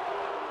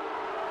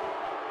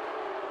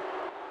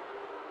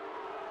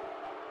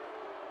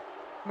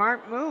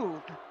 Smart move.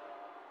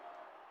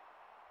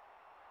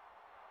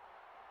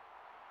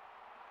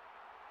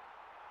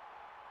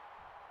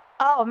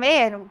 Oh,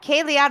 man.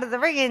 Kaylee out of the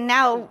ring, and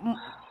now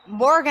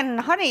Morgan and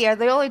Honey are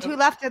the only two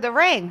left in the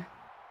ring.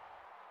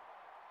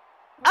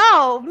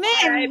 Oh,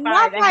 man. Right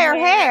Not by her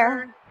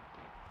hair.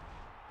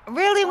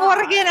 Really,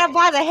 Morgan? Up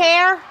by the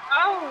hair?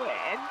 Oh,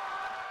 and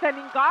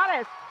sending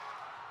goddess.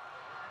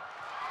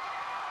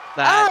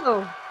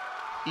 That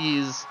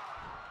is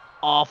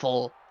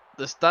awful.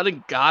 The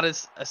stunning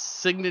goddess, a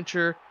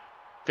signature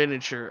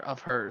finisher of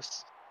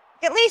hers.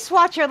 At least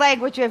watch your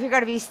language if you're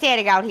going to be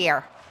standing out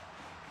here.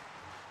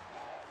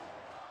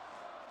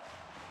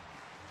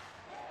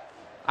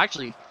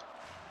 Actually,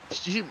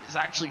 she is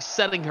actually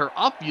setting her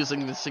up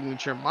using the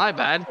signature. My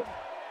bad.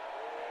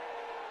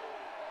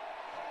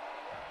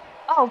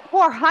 Oh,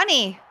 poor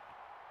Honey.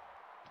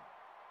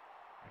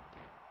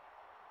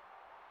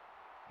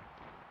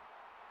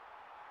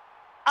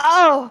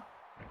 Oh.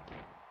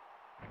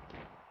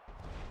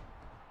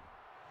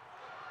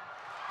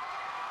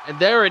 And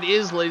there it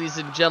is, ladies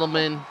and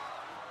gentlemen.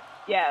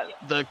 Yeah.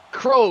 The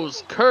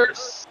Crow's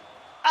Curse.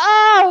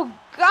 Oh,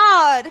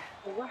 God.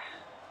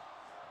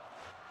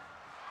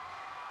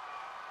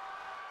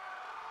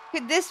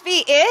 Could this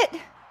be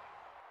it?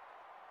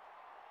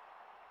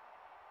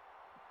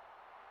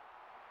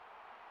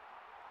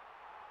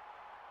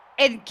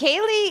 And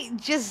Kaylee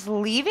just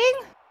leaving?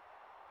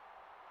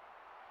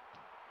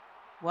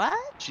 What?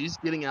 She's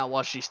getting out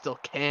while she still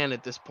can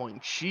at this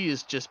point. She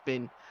has just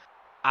been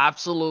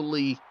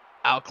absolutely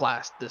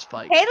outclassed this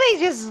fight. Kaylee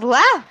just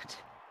left.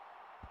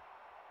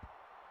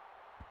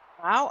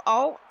 Wow.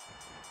 Oh.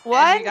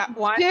 One, you got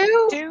one,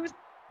 two, two,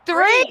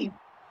 three.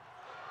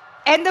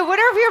 And the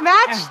winner of your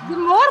match, the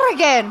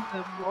Morgan.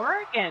 The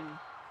Morgan.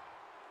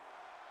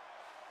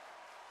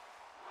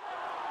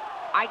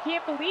 I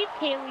can't believe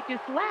Kaylee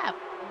just left.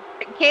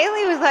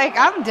 Kaylee was like,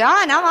 I'm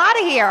done. I'm out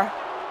of here.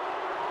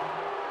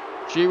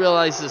 She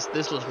realizes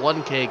this was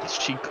one cake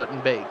she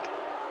couldn't bake.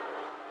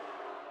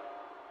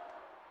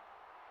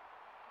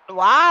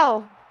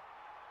 Wow.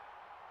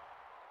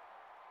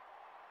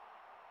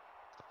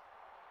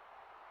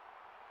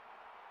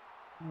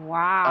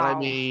 Wow. But I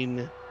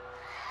mean,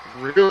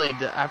 really,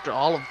 after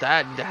all of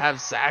that, and to have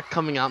Zach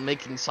coming out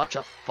making such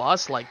a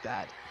fuss like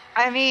that.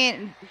 I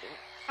mean,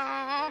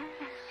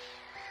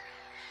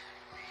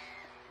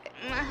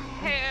 my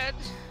head.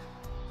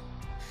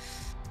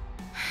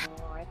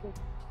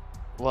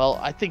 Well,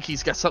 I think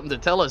he's got something to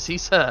tell us.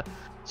 He's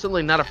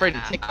certainly not afraid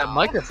to take that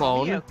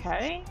microphone. You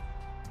okay?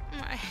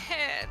 My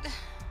head.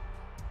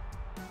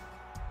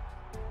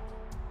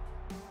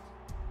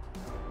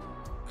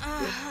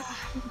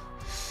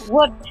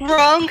 What's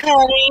wrong,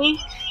 honey?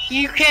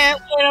 You can't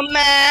win a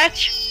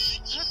match?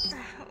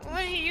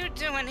 What are you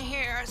doing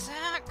here,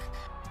 Zach?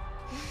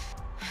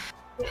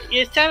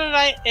 It sounded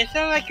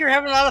like you were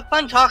having a lot of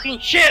fun talking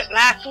shit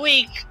last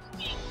week.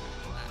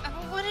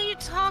 What are you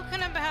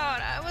talking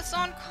about? I was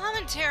on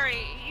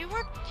commentary. You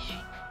were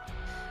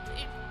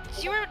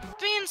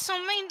being so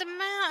mean to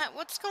Matt.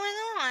 What's going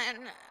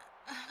on?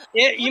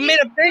 Yeah, you made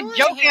a big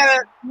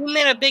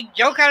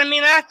joke out of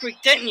me last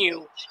week, didn't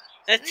you?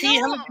 Let's see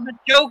how much of a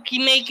joke you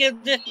make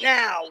of this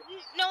now.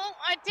 No,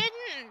 I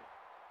didn't.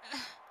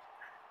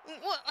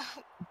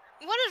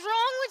 What is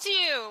wrong with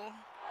you?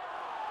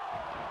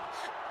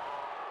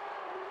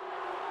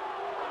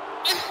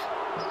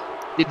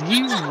 Did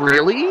he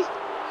really?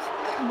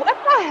 What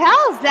the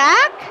hell,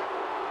 Zach?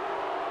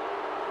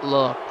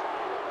 Look,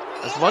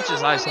 as much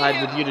as I side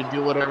with you to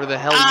do whatever the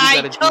hell you I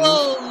gotta do.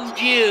 told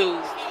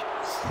you.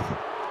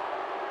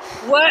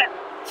 What?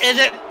 Is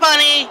it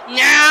funny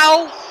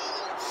now?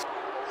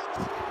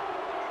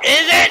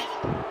 Is it?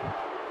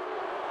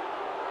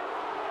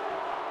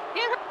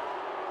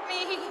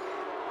 Me.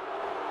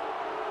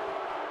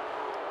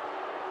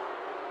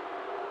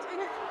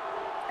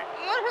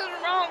 What is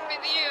wrong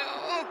with you?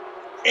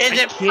 Is I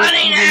it can't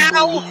funny even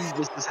now? believe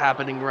this is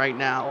happening right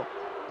now.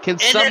 Can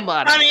Is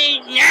somebody? it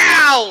funny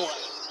now?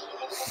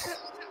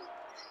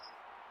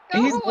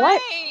 Go He's away.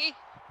 what?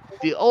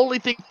 The only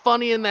thing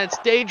funny in that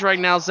stage right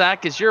now,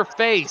 Zach, is your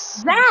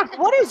face. Zach,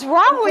 what is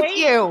wrong with Wait.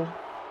 you?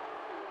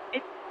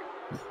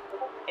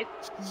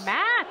 It's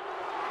Matt.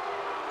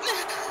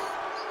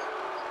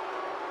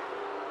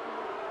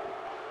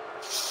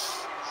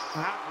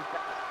 Wow,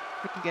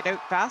 we can get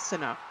out fast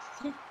enough.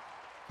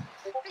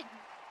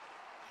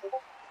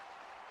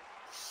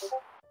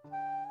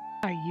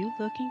 Are you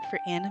looking for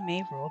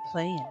anime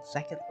roleplay in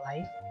Second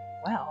Life?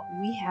 Well,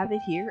 we have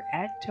it here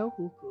at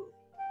Tohoku.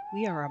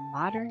 We are a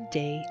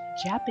modern-day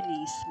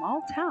Japanese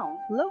small town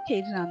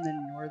located on the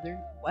northern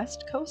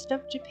west coast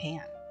of Japan.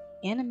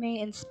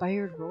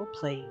 Anime-inspired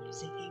roleplay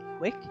using a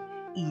quick,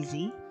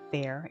 easy,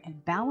 fair,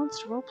 and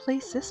balanced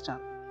roleplay system.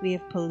 We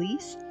have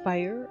police,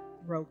 fire,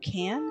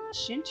 Rokan,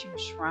 Shinchu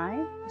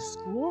Shrine,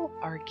 school,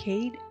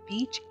 arcade,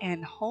 beach,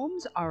 and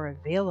homes are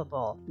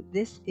available.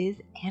 This is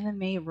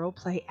anime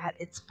roleplay at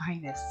its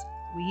finest.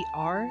 We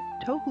are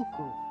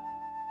Tohoku.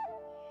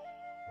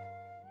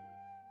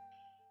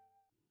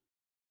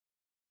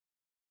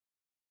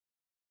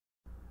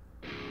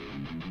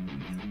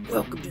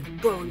 Welcome to the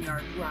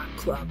Boneyard Rock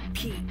Club,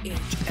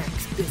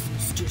 PHX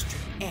Business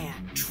District,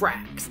 and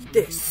tracks.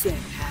 This sim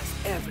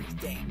has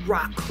everything.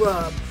 Rock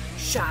club,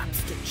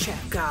 shops to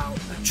check out,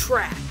 a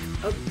track,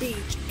 a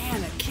beach,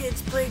 and a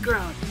kid's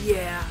playground.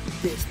 Yeah,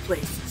 this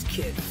place is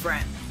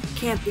kid-friendly.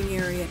 Camping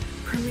area,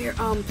 Premier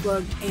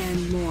Unplugged,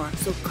 and more.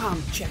 So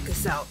come check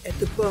us out at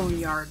the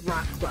Boneyard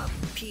Rock Club,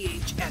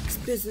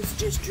 PHX Business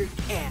District,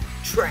 and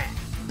track.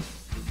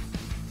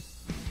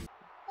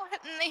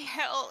 What in the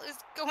hell is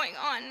going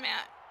on,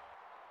 Matt?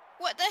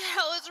 What the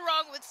hell is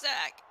wrong with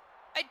Zach?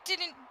 I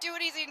didn't do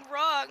anything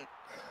wrong.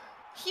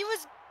 He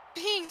was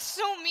being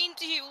so mean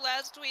to you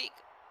last week.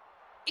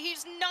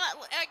 He's not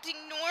acting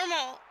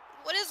normal.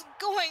 What is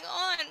going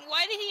on?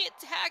 Why did he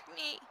attack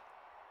me?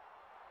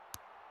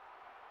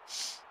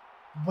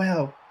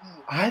 Well,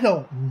 I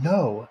don't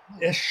know.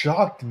 It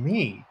shocked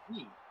me.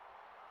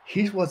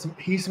 He's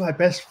my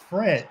best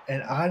friend,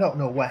 and I don't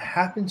know what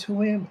happened to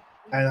him.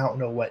 I don't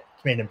know what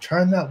made him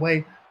turn that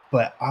way.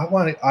 But I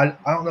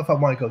don't know if I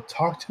want to go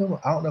talk to him.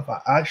 I don't know if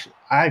I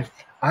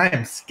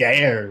am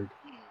scared.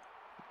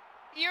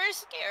 You're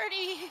scared.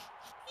 He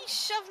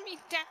shoved me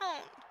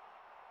down.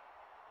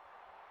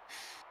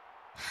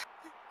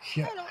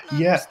 Yeah, I don't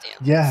understand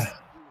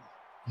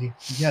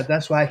this. yeah.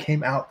 That's why I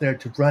came out there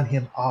to run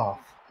him off,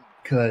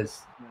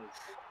 cause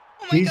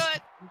Oh my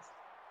god!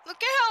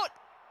 Look out!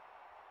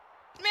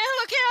 Man,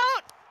 look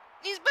out!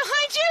 He's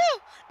behind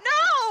you!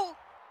 No!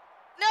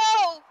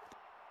 No!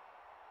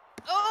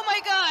 Oh my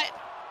god!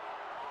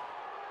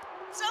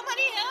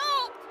 Somebody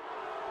help!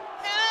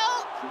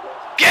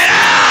 Help! Get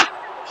up!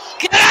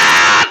 Get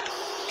up!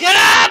 Get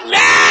up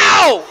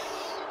now!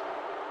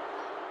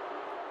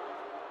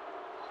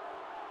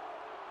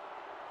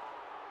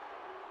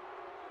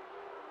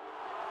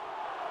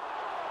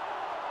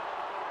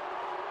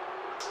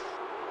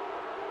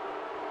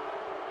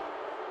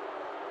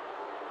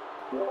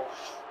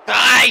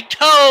 I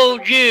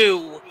told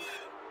you!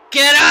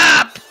 Get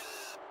up!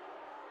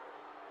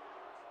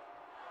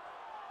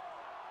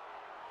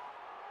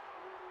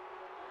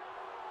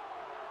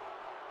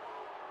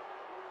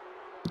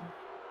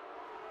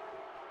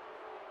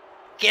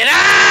 Get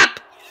up!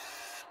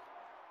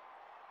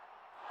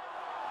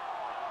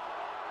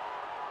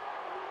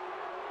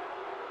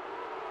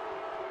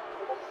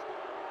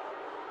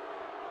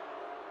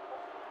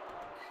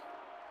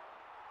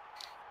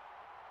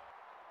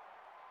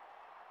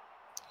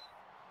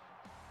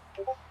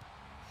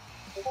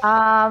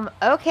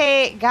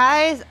 Okay,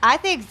 guys, I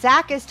think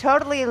Zach has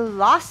totally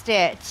lost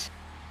it.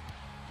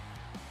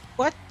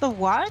 What the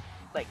what?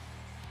 Like,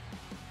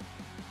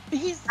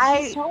 he's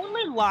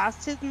totally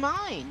lost his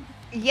mind.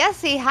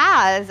 Yes, he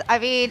has. I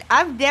mean,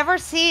 I've never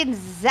seen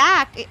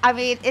Zach. I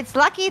mean, it's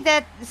lucky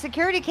that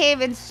security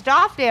came and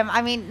stopped him.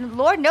 I mean,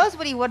 Lord knows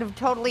what he would have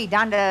totally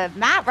done to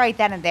Matt right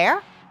then and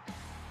there.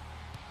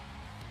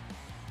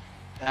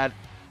 That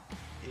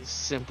is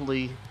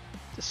simply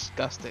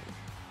disgusting.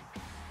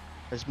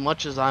 As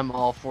much as I'm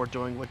all for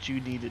doing what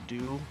you need to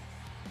do,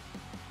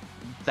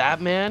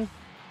 that man,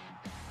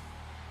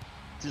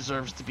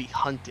 deserves to be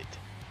hunted.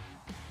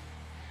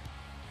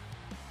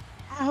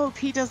 I hope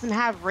he doesn't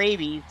have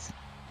rabies.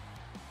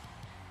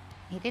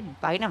 He didn't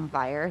bite him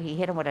by her. He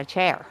hit him with a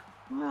chair.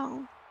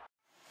 Well,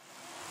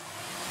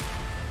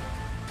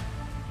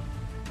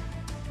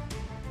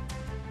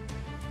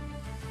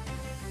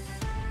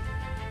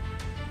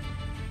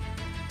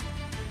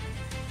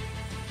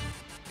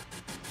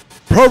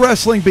 Pro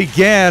wrestling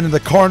began in the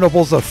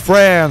carnivals of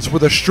France, where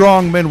the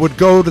strongmen would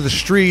go to the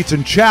streets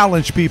and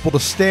challenge people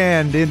to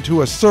stand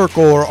into a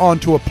circle or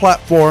onto a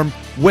platform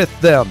with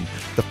them.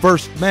 The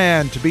first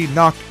man to be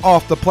knocked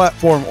off the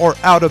platform or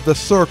out of the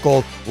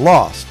circle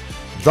lost.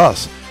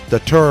 Thus, the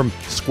term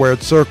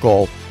squared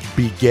circle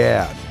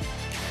began.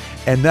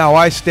 And now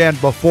I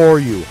stand before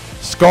you,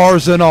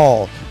 scars and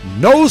all.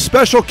 No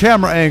special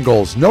camera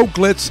angles, no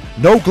glitz,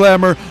 no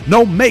glamour,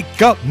 no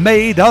makeup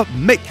made up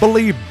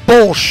make-believe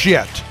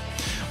bullshit.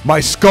 My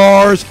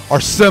scars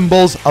are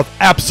symbols of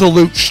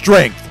absolute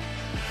strength.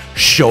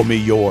 Show me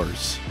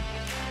yours.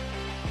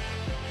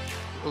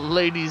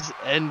 Ladies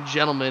and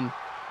gentlemen,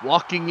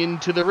 walking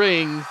into the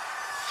ring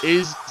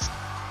is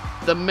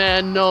the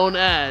man known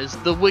as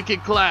the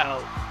Wicked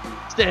Cloud.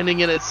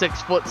 Standing in at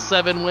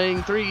 6'7",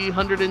 weighing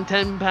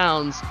 310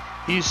 pounds.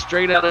 He's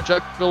straight out of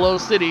Juggalo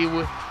City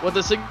with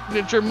the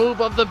signature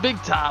move of the Big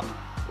Top.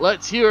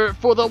 Let's hear it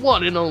for the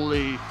one and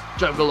only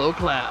Juggalo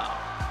Cloud.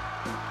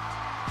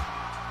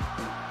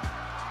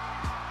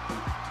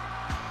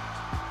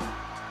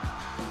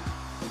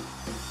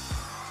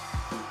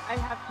 I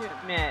have to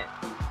admit,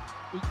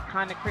 he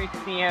kind of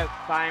creeps me out,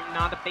 so I'm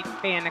not a big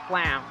fan of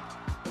clowns.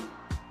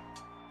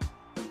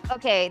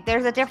 Okay,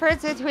 there's a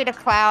difference between a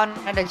clown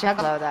and a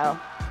juggalo, though.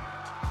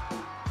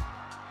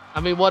 I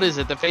mean, what is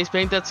it? The face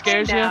paint that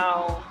scares you?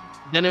 No.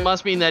 Then it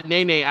must mean that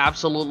Nene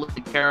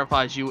absolutely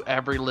terrifies you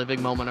every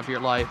living moment of your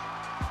life.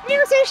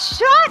 Music,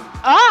 shut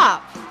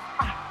up!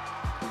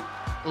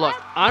 Look,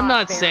 I'm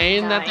not very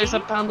saying that there's a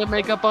nice. pound of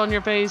makeup on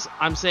your face.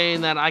 I'm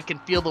saying that I can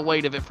feel the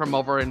weight of it from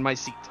over in my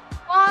seat.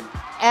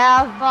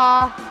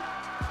 Whatever.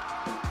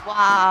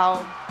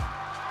 Wow.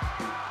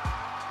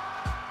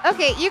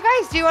 Okay, you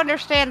guys do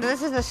understand that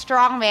this is a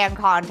strongman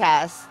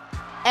contest.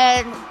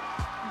 And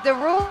the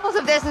rules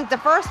of this is the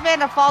first man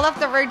to fall off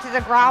the ring to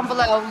the ground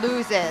below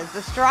loses. The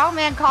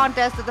strongman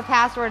contests of the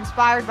past were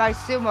inspired by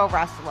sumo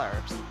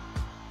wrestlers.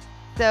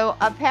 So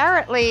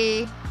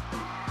apparently,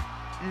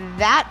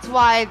 that's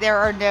why there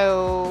are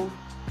no...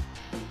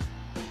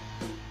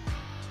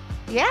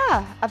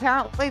 Yeah,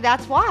 apparently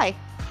that's why.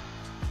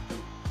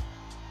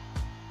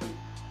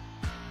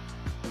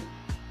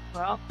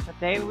 Well,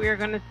 today we're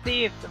going to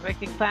see if the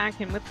Wicked Clown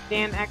can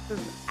withstand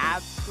X's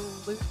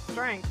absolute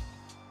strength.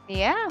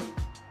 Yeah.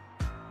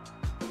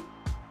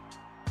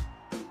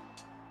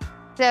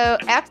 So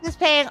X is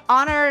paying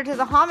honor to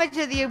the homage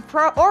of the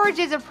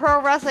origins of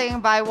pro wrestling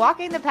by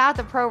walking the path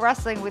of pro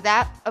wrestling with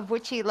that of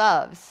which he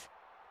loves.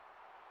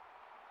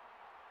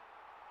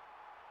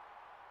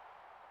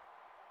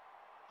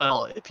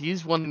 Well, if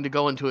he's wanting to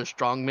go into a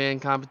strongman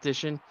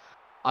competition,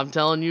 I'm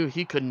telling you,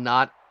 he could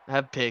not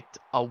have picked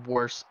a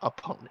worse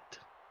opponent.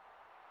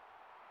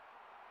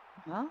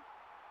 Well,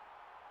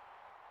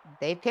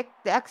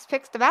 X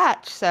picks the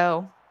match,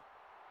 so.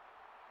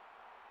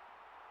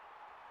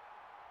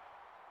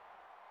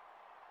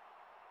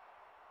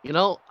 You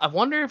know, I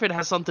wonder if it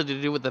has something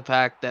to do with the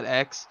fact that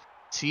X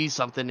sees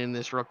something in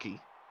this rookie.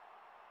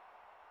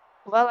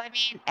 Well, I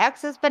mean,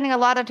 X is spending a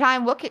lot of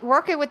time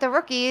working with the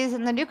rookies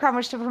and the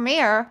newcomers to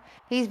Premier.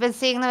 He's been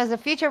seeing them as a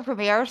future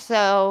Premier,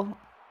 so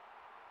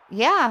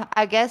yeah,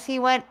 I guess he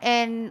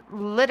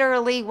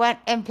literally went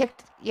and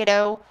picked,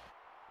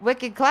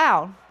 Wicked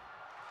Clown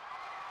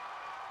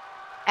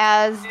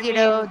as,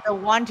 the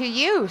one to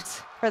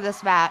use for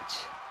this match.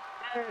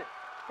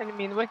 And I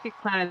mean, the Wicked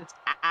Clown is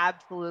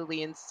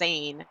absolutely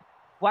insane.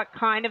 What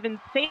kind of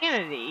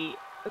insanity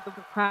the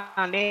Wicked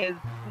Clown is,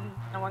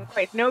 no one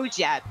quite knows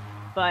yet.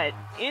 But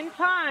in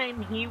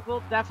time, he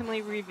will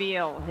definitely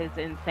reveal his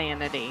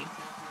insanity.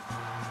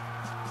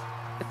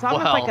 It's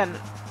almost like an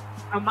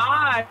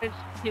homage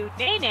to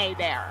Nene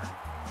there.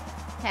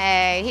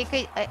 Hey,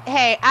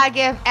 I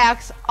give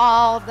X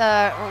all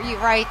the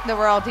right in the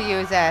world to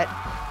use it.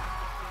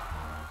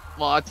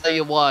 Well, I'll tell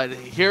you what,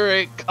 here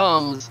it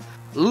comes.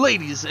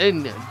 Ladies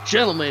and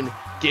gentlemen,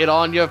 get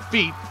on your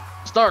feet.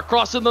 Start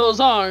crossing those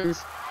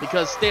arms,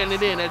 because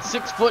standing in at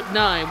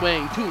 6'9",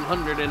 weighing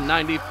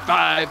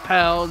 295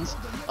 pounds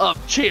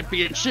of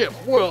championship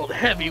world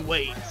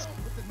heavyweights,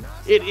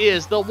 it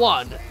is the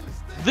one,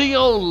 the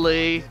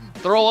only,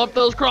 throw up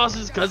those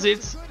crosses because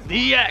it's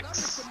the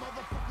X.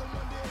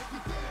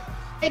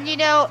 And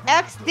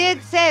X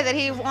did say that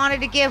he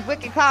wanted to give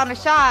Wicked Clown a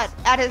shot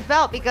at his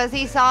belt because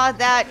he saw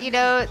that,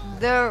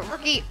 the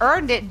rookie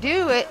earned it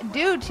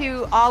due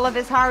to all of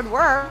his hard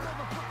work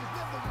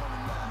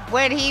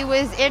when he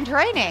was in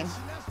training.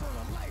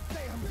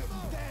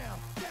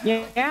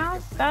 Yeah,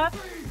 that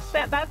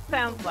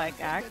sounds like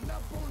X.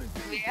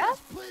 Yeah,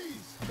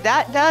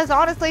 that does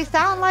honestly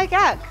sound like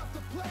X.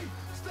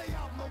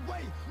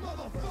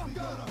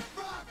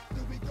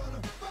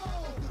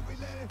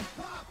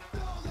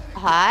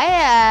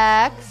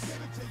 Hi, X.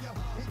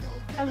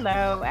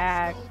 Hello,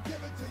 X.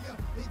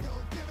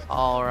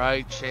 All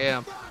right,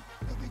 champ.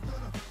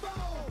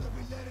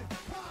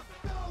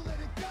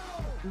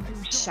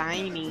 Ooh,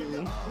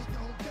 shiny.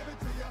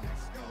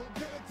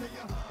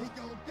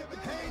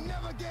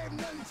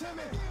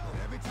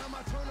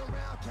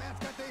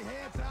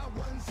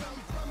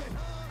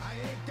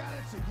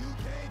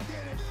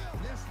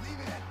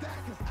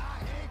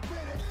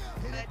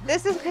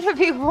 This is going to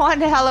be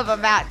one hell of a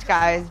match,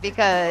 guys,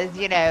 because,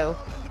 you know,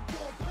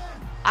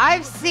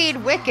 I've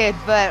seen Wicked,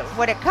 but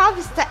when it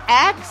comes to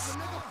X,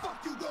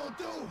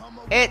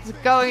 it's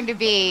going to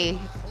be,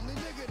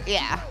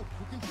 yeah.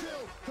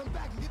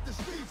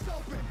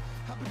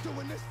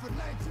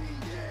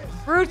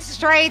 Brute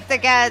strength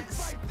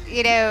against,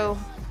 you know,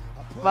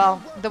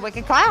 well, the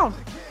Wicked Clown.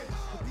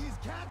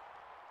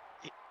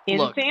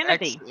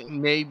 Insanity. Look, X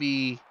may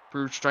be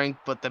brute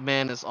strength, but the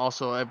man is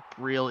also a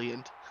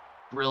brilliant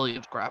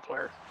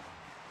grappler.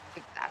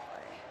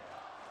 Exactly.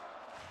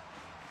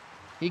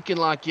 He can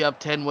lock you up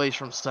 10 ways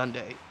from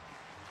Sunday.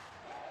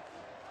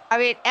 I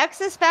mean, X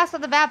is fast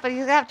on the map, but he's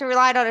going to have to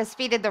rely on his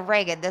speed in the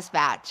ring in this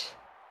match.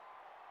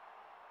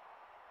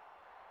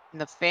 And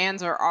the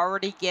fans are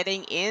already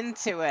getting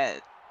into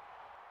it.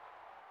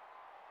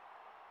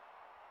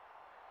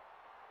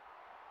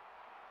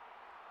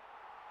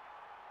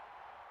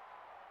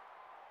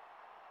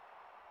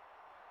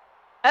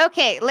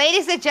 Okay,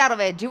 ladies and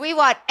gentlemen, do we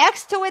want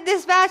X to win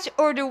this match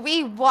or do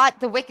we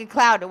want the Wicked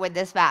Clown to win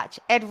this match?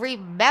 And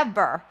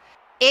remember,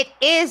 it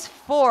is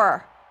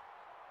for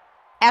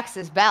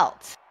X's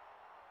belt.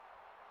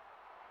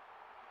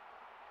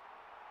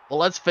 Well,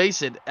 let's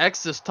face it,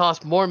 X has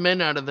tossed more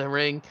men out of the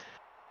ring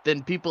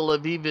than people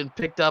have even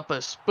picked up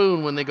a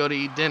spoon when they go to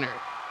eat dinner.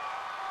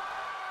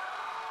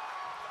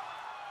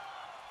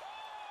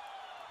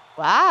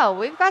 Wow,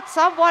 we've got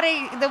some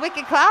wanting the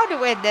Wicked Clown to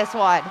win this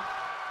one.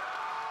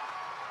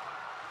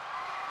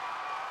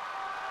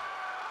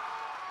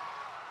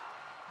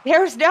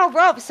 There's no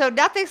rope, so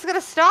nothing's going to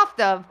stop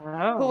them.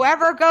 Oh.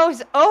 Whoever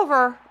goes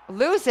over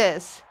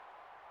loses.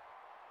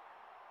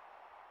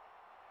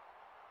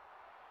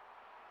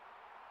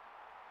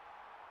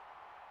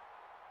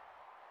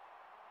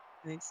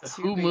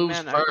 Who moves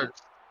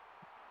first?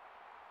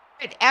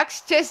 And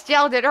X just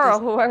yelled at Earl,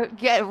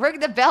 ring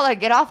the bell and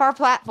get off our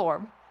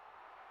platform.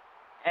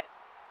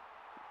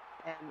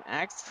 And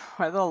X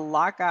for the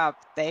lockup.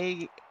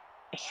 They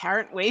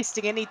aren't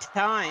wasting any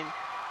time.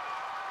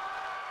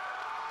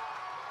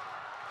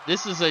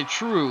 This is a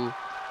true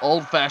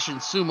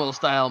old-fashioned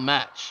sumo-style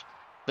match.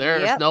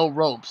 There's no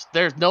ropes.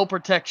 There's no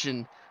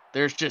protection.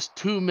 There's just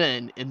two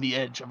men in the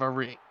edge of a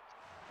ring.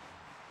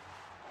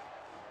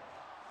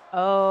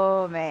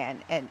 Oh,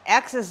 man. And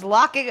X is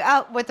locking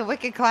up with the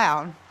Wicked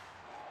Clown.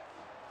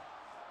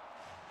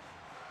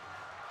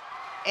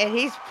 And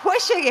he's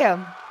pushing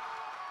him.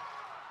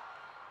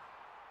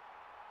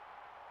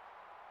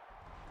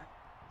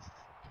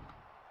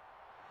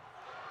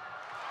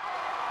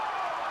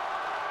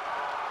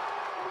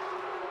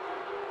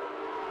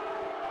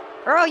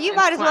 Earl, you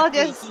might as well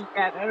just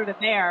get out of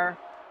there.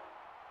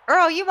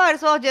 Earl, you might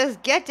as well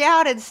just get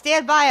down and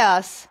stand by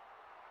us.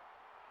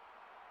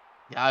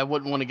 Yeah, I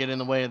wouldn't want to get in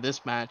the way of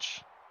this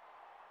match.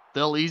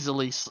 They'll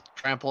easily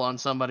trample on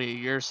somebody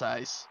your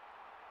size.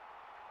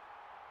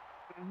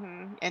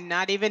 And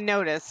not even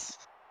notice.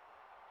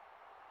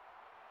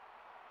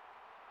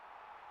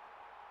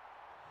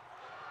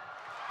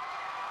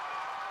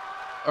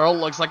 Earl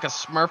looks like a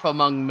smurf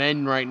among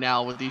men right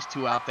now with these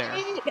two out there.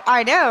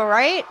 I know,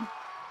 right?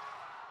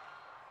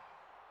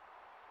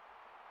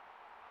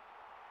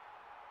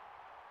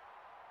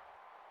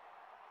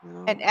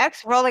 And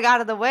X rolling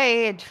out of the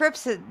way and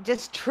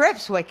just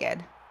trips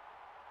Wicked.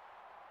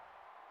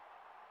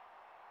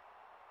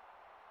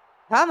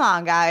 Come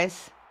on,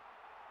 guys.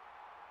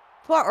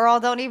 Poor Earl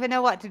don't even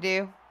know what to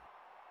do.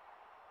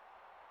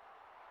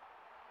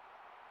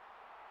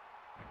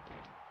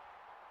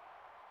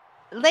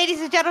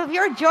 Ladies and gentlemen, if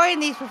you're enjoying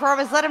these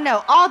performances, let them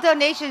know. All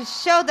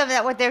donations show them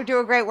that what they're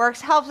doing great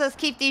works helps us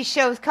keep these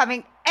shows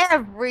coming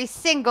every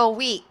single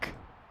week.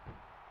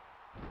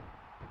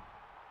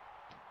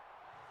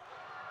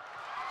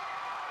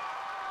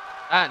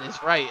 That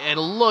is right. And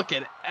look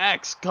at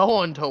X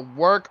going to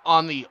work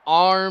on the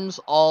arms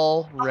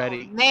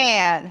already. Oh,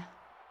 man.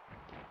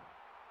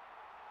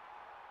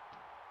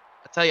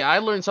 I tell you, I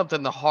learned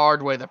something the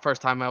hard way the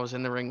first time I was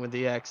in the ring with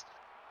the X.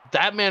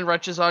 That man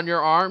wrenches on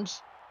your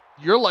arms,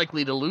 you're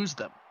likely to lose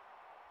them.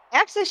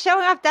 X is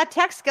showing off that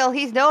tech skill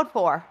he's known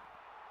for.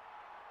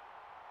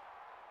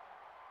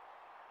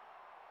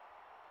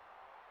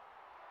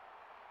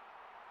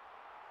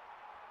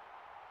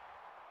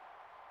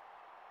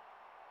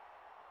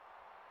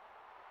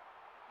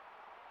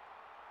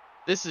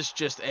 This is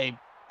just a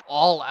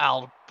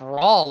all-out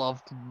brawl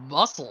of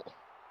muscle.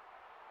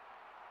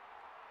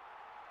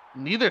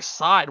 Neither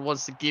side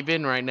wants to give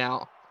in right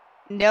now.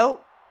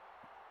 Nope.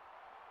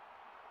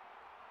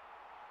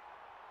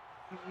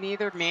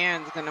 Neither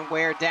man's gonna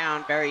wear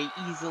down very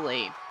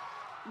easily.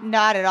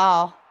 Not at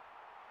all.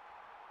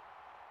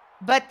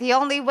 But the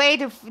only way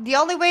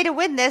to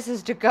win this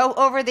is to go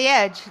over the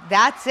edge.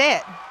 That's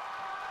it.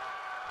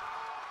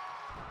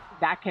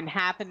 That can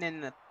happen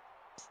in a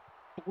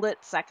split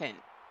second.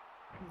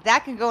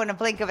 That can go in a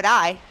blink of an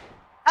eye.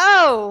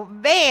 Oh,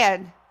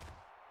 man.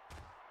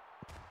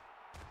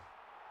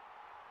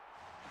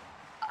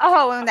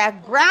 Oh, and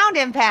that ground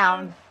and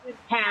pound.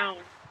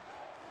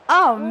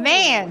 Oh,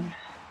 man.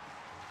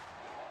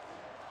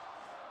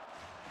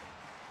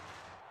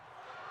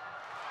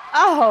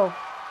 Oh.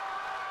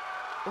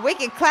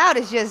 Wicked Cloud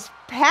is just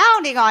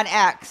pounding on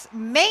X.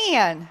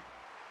 Man.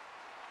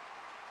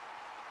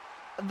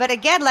 But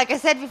again, like I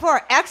said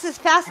before, X is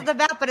fast on the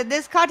map, but in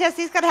this contest,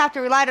 he's going to have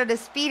to rely on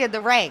his speed in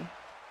the ring.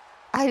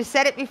 I've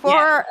said it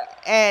before,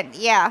 and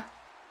yeah.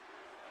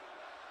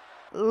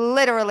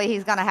 Literally,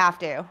 he's going to have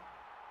to.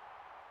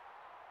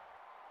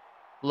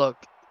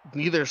 Look,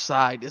 neither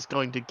side is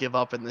going to give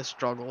up in this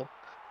struggle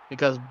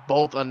because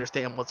both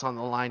understand what's on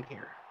the line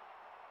here.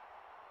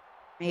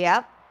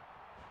 Yep.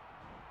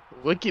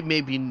 Wicked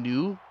may be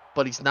new,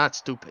 but he's not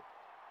stupid.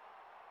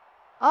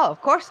 Oh,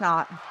 of course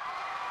not.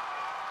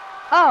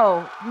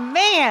 Oh,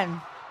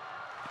 man.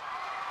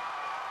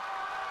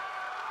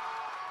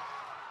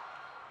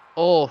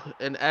 Oh,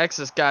 and X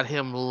has got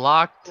him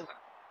locked.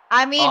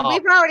 I mean,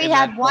 we've already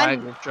had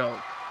one. Choke.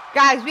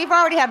 Guys, we've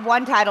already had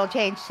one title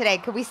change today.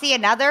 Could we see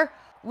another?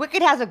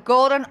 Wicked has a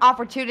golden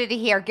opportunity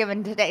here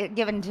given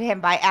to him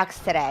by X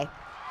today.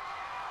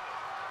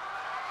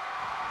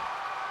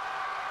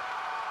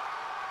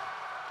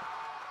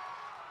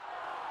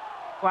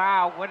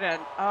 Wow, what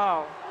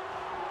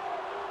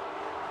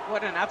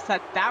an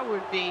upset that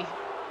would be.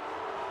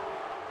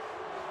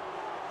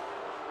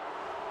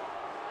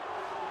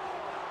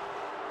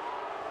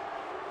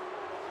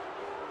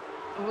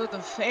 Oh, the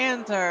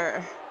fans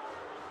are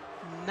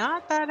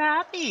not that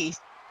happy.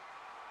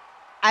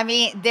 I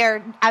mean,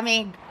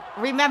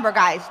 remember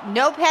guys,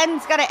 no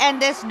pin's gonna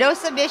end this, no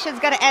submission's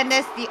gonna end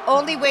this. The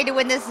only way to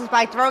win this is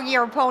by throwing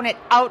your opponent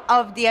out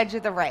of the edge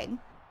of the ring.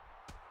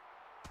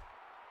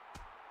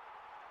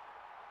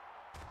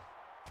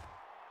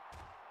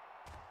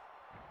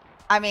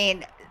 I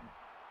mean,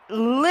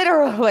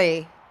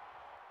 literally,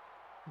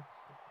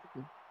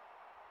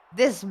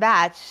 this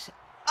match.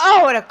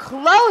 Oh, and a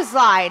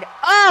clothesline.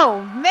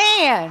 Oh,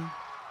 man.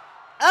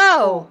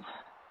 Oh.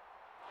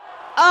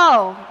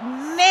 Oh,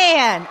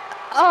 man.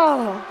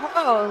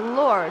 Oh,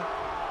 Lord.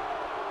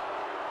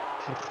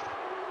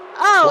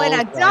 Oh,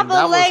 and a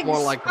double leg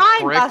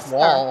spine buster.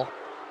 Wall.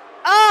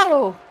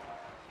 Oh,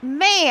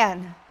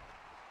 man.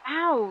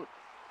 Ouch.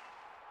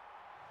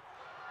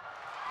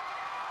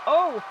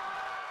 Oh.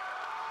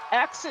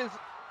 X is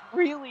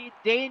really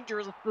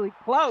dangerously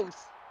close.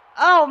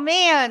 Oh,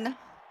 man.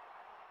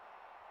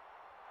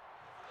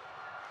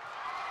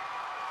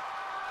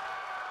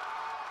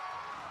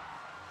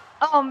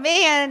 Oh,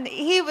 man.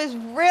 He was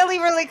really,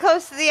 really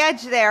close to the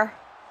edge there.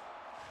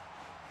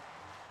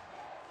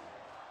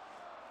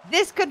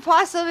 This could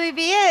possibly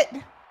be it.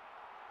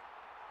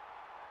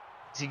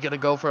 Is he going to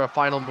go for a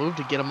final move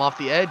to get him off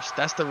the edge?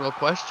 That's the real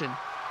question.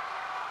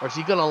 Or is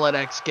he going to let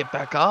X get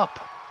back up?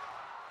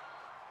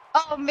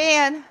 Oh,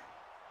 man.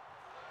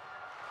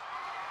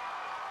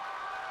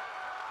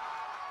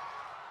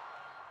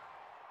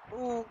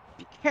 Oh,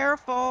 be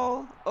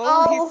careful.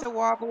 Oh, he's so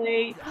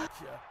wobbly.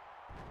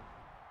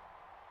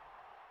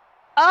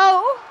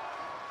 Oh.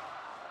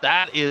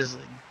 That is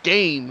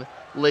game,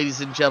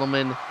 ladies and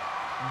gentlemen.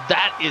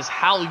 That is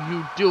how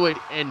you do it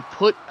and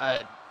put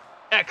an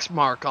X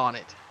mark on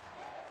it.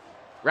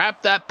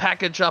 Wrap that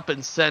package up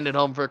and send it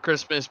home for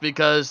Christmas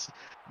because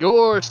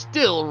your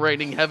still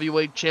reigning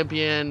heavyweight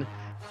champion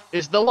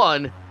is the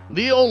one,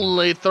 the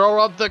only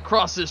throw up the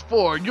crosses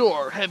for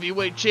your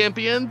heavyweight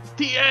champion,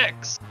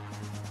 TX.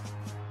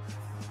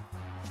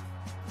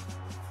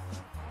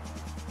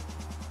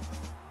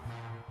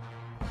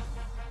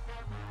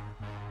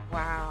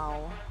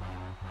 Wow.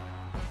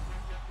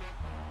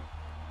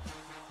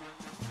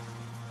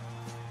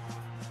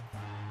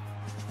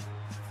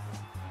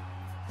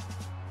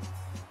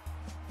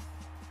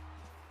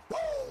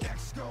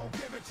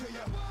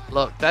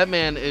 Look, that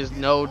man is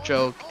no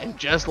joke, and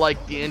just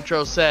like the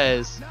intro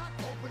says,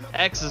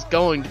 X is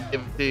going to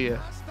give it to you.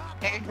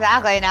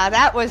 Exactly. Now,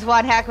 that was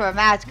one heck of a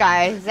match,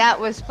 guys. That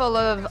was full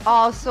of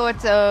all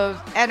sorts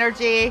of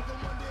energy.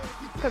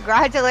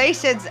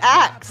 Congratulations,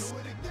 X.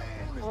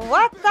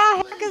 What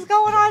the heck is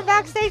going on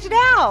backstage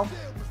now?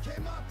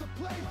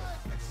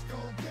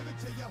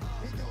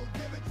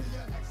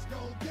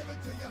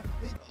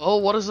 Oh,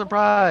 what a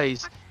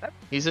surprise.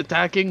 He's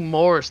attacking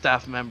more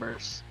staff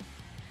members.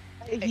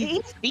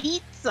 He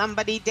beat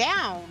somebody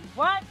down.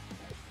 What?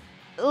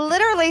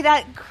 Literally,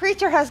 that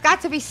creature has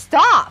got to be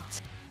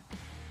stopped.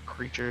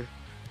 Creature.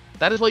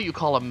 That is what you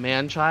call a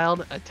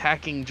man-child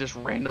attacking just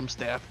random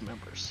staff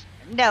members.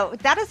 No,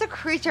 that is a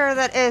creature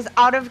that is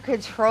out of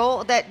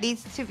control that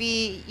needs to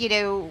be,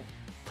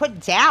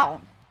 put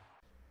down.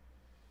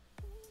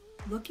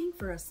 Looking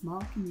for a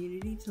small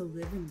community to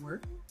live and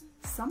work?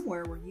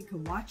 Somewhere where you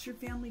can watch your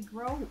family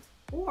grow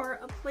or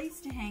a place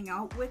to hang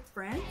out with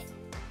friends?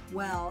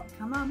 Well,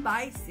 come on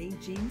by St.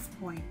 Jaymes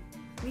Point.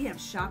 We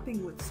have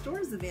shopping with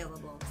stores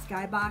available,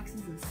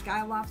 skyboxes and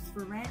skylofts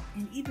for rent,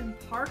 and even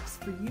parks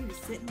for you to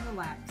sit and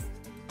relax.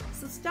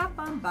 So stop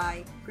on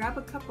by, grab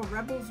a cup of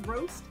Rebels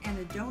Roast and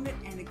a donut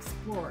and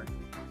explore.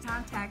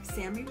 Contact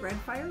Sammy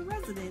Redfire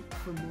Resident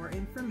for more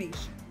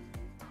information.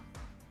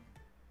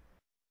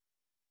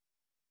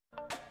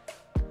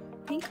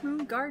 Pink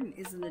Moon Garden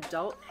is an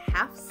adult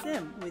half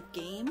sim with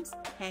games,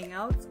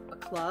 hangouts, a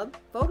club,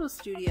 photo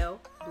studio,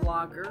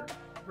 blogger,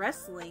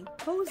 wrestling,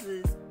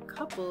 poses,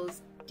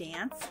 couples,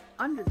 dance,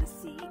 under the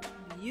sea,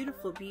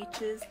 beautiful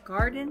beaches,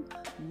 garden,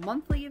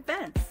 monthly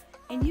events.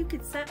 And you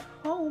could set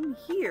home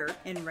here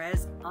and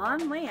res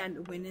on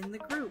land when in the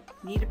group.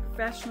 Need a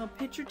professional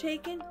picture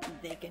taken?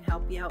 They can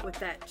help you out with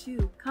that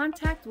too.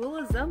 Contact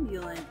Willa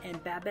Zumbulan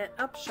and Babette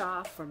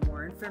Upshaw for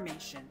more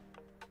information.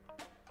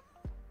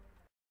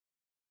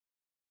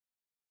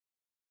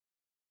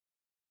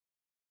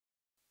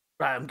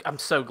 Right, I'm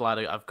so glad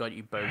I've got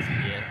you both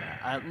here.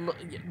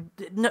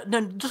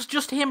 No,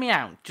 just hear me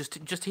out.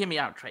 Just hear me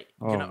out, Trey.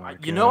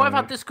 You know I've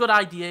had this good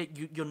idea.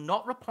 You're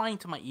not replying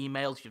to my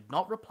emails. You've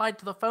not replied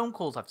to the phone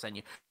calls I've sent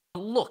you.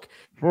 Look.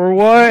 For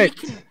what?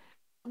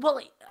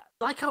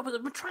 Like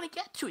I'm trying to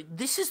get to it.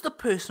 This is the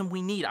person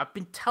we need. I've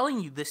been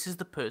telling you this is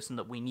the person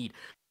that we need.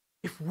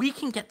 If we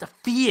can get the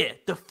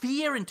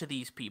fear into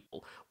these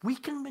people, we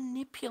can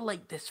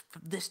manipulate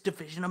this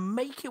division and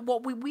make it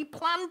what we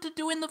planned to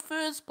do in the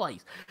first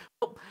place.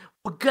 But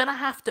we're gonna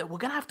have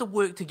to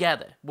work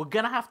together. We're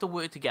gonna have to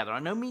work together. I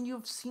know me and you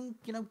have seen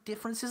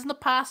differences in the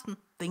past and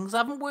things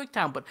haven't worked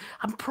out, but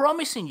I'm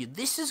promising you,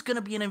 this is gonna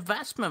be an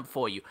investment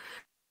for you.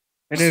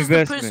 This is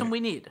the person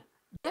we need.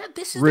 Yeah,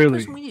 this is the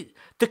person we need.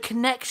 The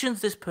connections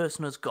this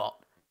person has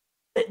got.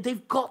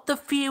 They've got the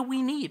fear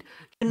we need.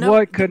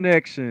 What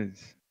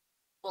connections?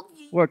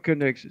 What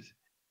connections?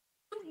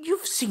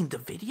 You've seen the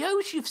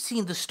videos. You've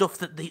seen the stuff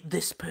that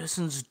this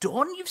person's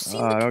done. You've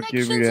seen the don't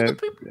connections. Give me of the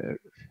people.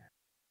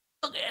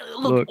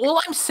 Look, all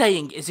I'm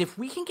saying is if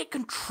we can get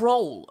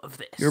control of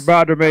this. You're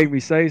about to make me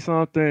say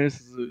something.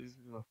 This is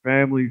a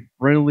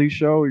family-friendly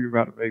show. You're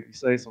about to make me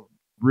say some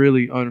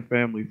really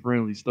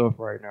unfamily-friendly stuff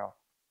right now.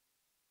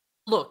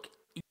 Look,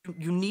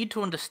 you need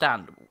to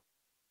understand.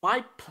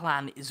 My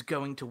plan is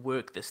going to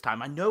work this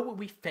time. I know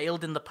we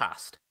failed in the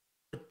past.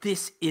 But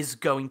this is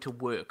going to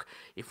work.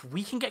 If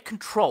we can get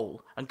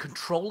control, and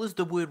control is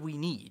the word we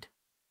need,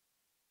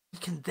 we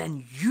can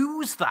then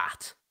use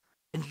that,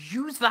 and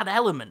use that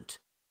element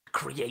to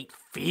create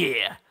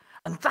fear.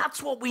 And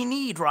that's what we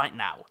need right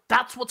now.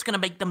 That's what's going to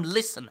make them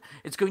listen.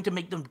 It's going to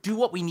make them do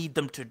what we need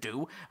them to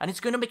do, and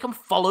it's going to make them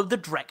follow the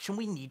direction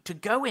we need to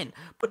go in.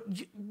 But,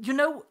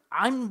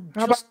 I'm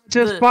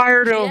just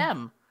fire them.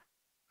 GM.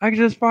 I can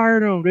just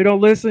fire them. They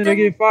don't listen, they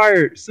get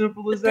fired.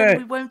 Simple as that. Then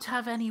we won't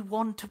have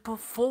anyone to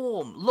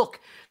perform. Look,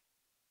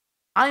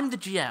 I'm the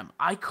GM.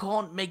 I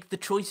can't make the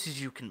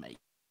choices you can make.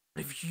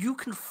 But if you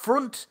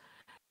confront,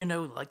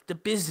 the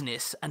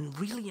business and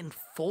really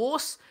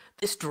enforce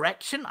this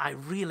direction, I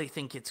really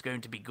think it's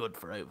going to be good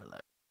for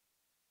Overload.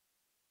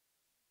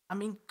 I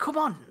mean, come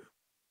on.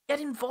 Get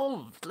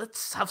involved.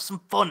 Let's have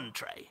some fun,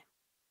 Trey.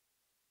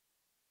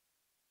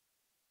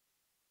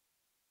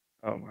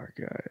 Oh my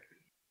God.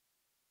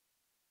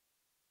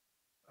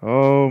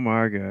 Oh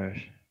my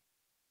gosh.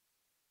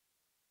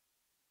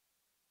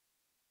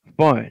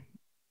 Fun.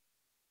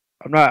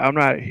 I'm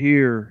not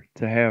here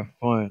to have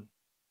fun,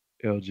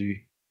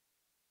 LG.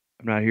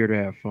 I'm not here to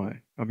have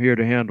fun. I'm here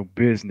to handle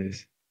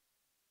business.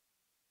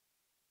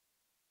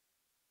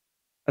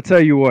 I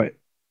tell you what.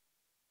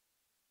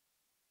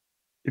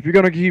 If you're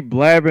gonna keep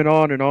blabbing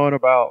on and on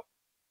about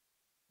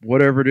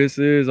whatever this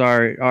is, all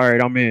right,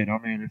 I'm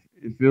in.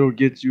 If it'll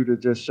get you to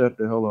just shut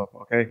the hell up,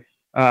 okay?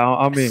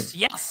 I'm in.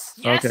 Yes,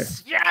 okay.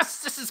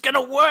 Yes, this is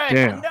gonna work.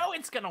 Damn. I know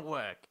it's gonna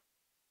work.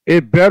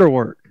 It better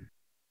work.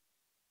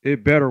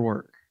 It better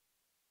work.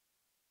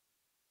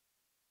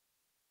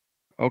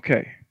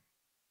 Okay.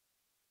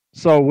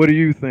 So what do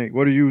you think?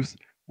 What do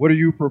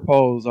you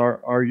propose?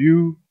 Are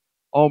you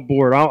on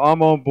board?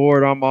 I'm on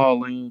board. I'm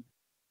all in.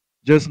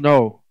 Just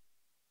know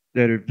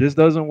that if this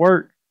doesn't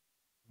work,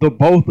 the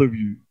both of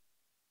you,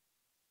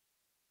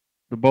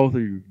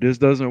 if this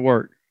doesn't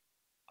work,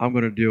 I'm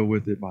gonna deal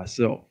with it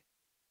myself.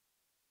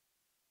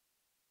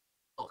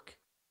 Look.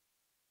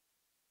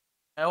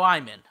 No,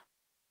 I'm in.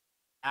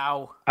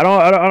 Ow. I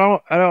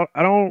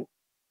don't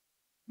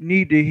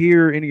need to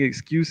hear any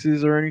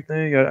excuses or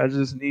anything. I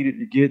just needed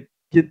to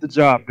get the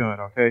job done,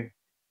 okay?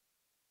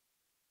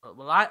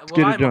 Well, I'm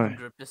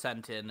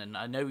 100% in, and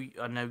I know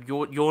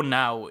you're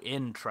now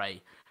in,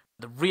 Trey.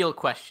 The real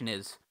question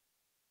is,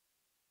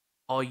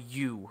 are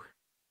you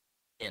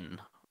in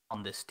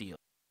on this deal?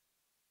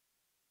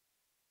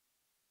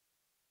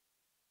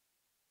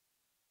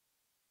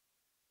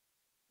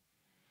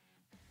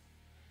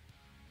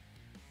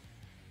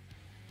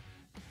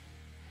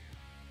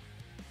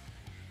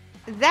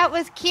 That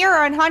was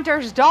Kira and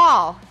Hunter's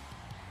doll.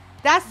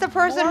 That's the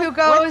person who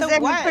goes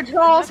and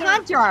patrols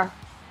Hunter.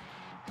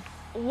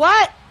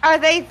 What are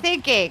they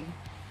thinking?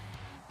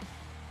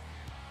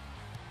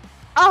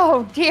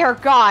 Oh, dear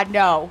God,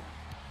 no.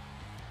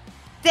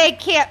 They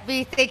can't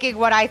be thinking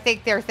what I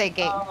think they're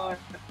thinking.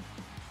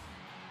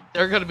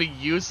 They're gonna be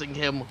using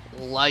him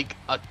like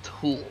a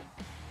tool.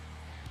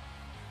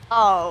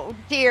 Oh,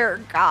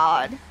 dear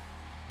God.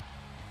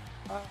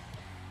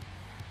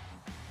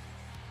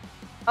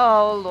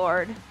 Oh,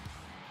 Lord.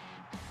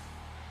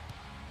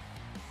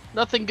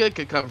 Nothing good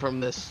could come from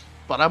this,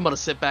 but I'm gonna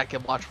sit back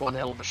and watch one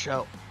hell of a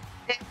show.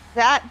 Is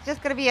that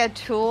just gonna be a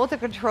tool to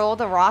control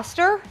the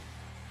roster?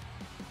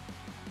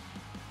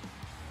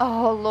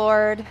 Oh,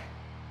 Lord.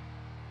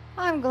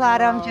 I'm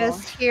glad I'm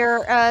just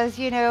here as,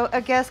 you know,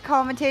 a guest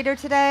commentator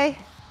today.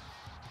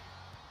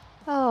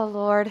 Oh,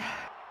 Lord.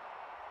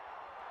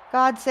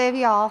 God save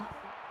y'all.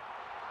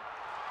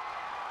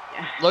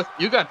 Look,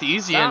 you got the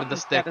easy end of the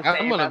stick. Something's gotta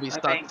I'm say gonna about be that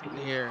stuck thing.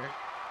 in here.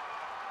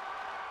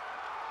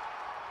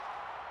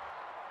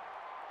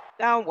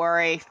 Don't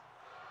worry.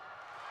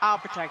 I'll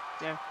protect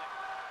you.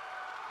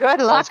 Good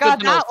Well, luck it's good on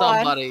to know that one.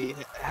 somebody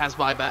has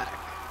my back.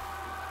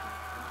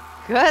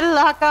 Good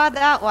luck on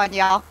that one,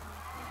 y'all.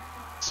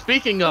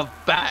 Speaking of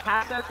back,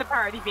 Pass us the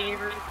party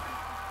favors.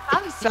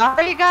 I'm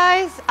sorry,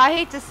 guys. I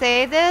hate to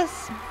say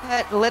this,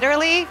 but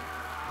literally,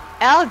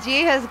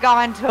 LG has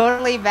gone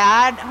totally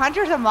mad.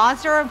 Hunter's a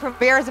monster, and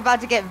Premier is about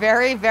to get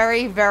very,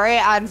 very, very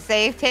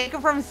unsafe.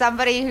 Taken from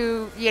somebody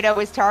who, you know,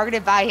 was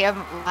targeted by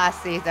him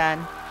last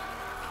season.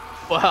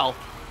 well,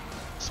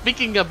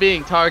 speaking of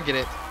being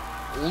targeted,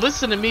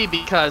 listen to me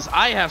because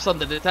I have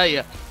something to tell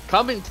you.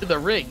 Coming to the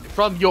ring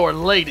from your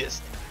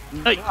latest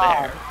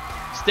nightmare,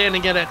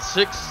 standing in at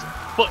 6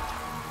 foot,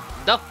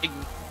 nothing,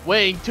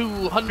 weighing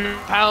 200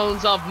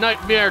 pounds of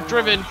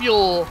nightmare-driven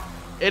fuel.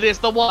 It is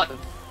the one.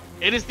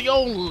 It is the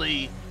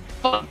only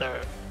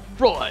Father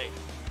Roy.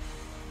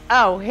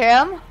 Oh,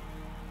 him?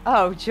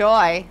 Oh,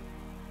 joy.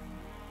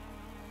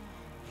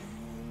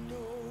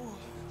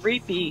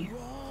 Creepy.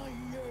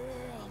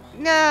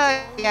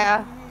 No,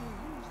 yeah.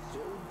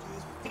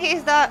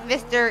 He's not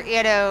Mr.,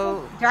 you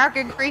know, dark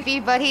and creepy,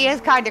 but he is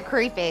kind of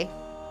creepy.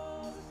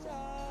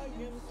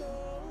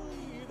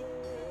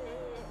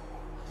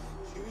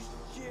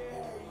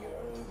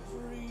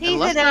 And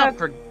let's not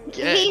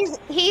forget.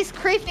 He's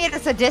creepy in a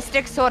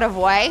sadistic sort of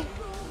way.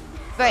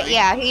 But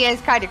yeah, he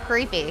is kind of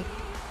creepy.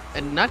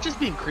 And not just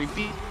being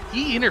creepy,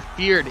 he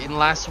interfered in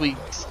last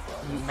week's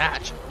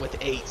match with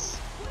Ace.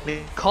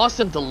 It caused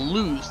him to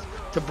lose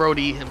to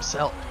Brody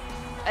himself.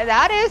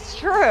 That is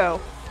true.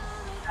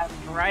 That's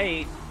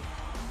right.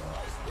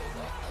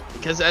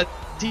 Because as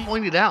he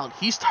pointed out,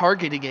 he's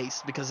targeting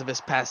Ace because of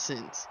his past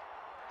sins.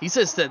 He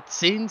says that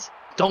sins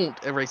don't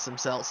erase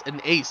themselves,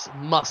 and Ace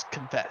must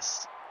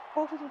confess.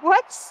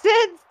 What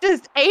sins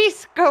does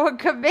Ace go and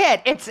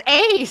commit? It's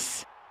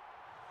Ace.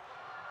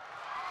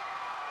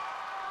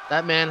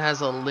 That man has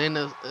a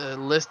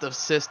list of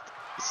sins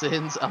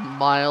a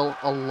mile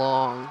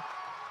long.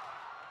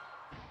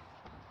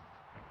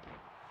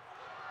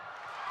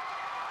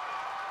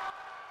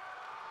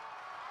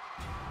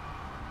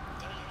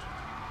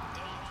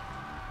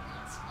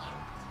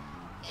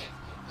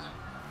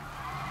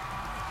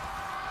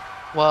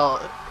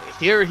 Well,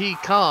 here he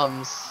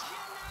comes,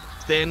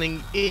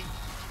 standing in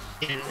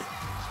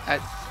at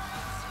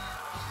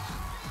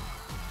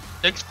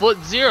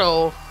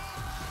 6'0",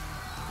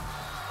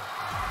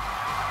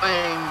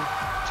 weighing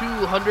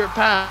 200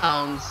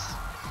 pounds.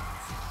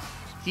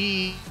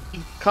 He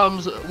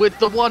comes with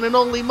the one and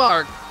only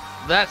mark.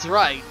 That's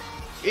right.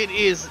 It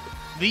is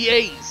the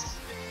Ace.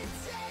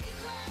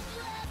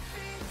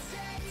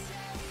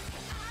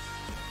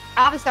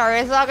 I'm sorry,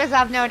 as long as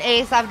I've known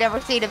Ace, I've never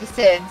seen him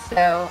since,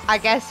 so I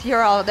guess you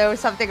all know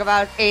something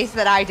about Ace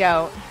that I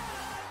don't.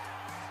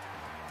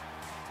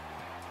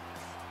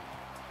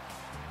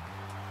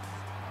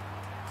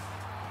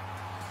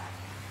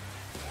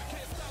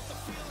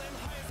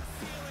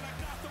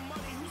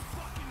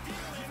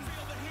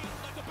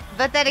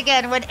 But then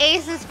again, when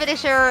Ace's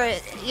finisher,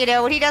 you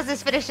know, when he does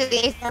his finisher,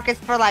 the Ace mark is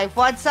for life.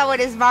 Once someone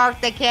is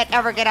marked, they can't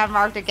ever get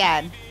unmarked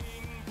again.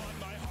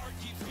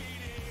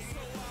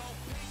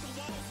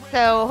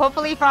 So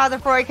hopefully Father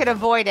Freud can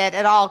avoid it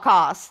at all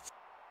costs.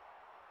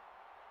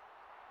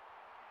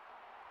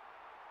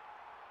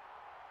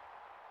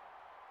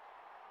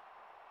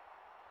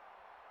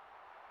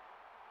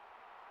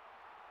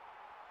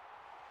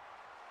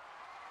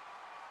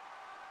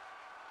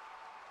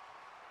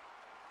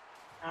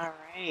 All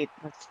right.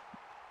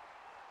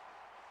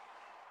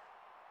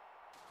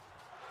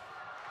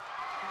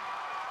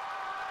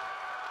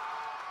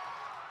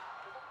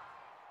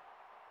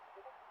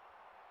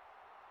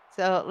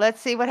 So let's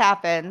see what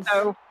happens.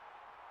 So,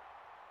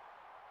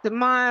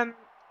 Mom,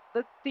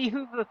 let's see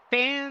who the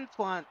fans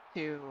want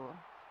to.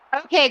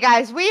 Okay,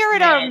 guys, we are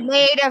in our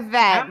main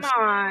event. Come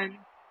on.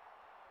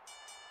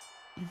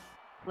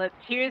 Let's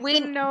hear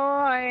some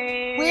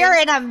noise. We are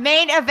in a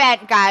main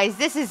event, guys.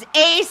 This is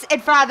Ace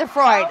and Father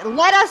Freud.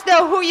 Let us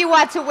know who you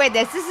want to win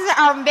this. This is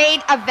our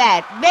main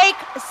event. Make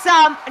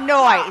some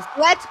noise.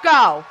 Let's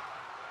go.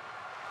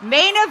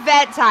 Main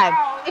event time.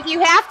 If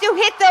you have to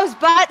hit those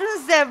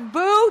buttons, then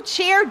boo,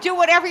 cheer, do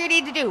whatever you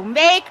need to do.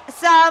 Make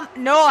some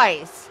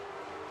noise.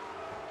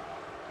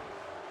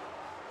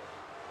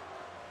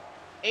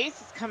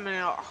 Ace is coming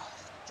out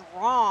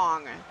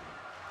strong.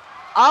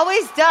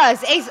 Always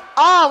does. Ace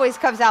always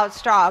comes out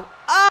strong.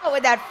 Oh,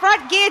 and that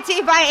front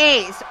guillotine by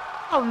Ace.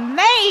 Oh,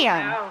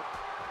 man. Wow.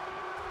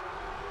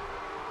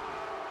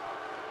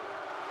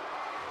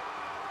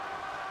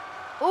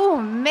 Oh,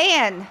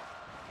 man.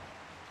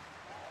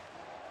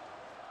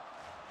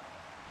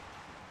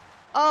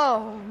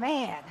 Oh,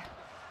 man.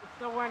 It's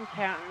the one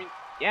count. I mean,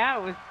 yeah,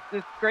 it was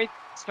this great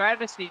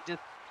strategy.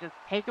 Just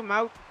take him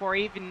out before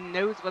he even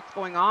knows what's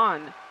going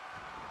on.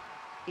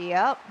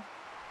 Yep.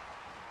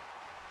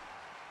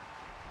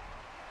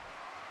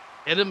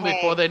 Hit them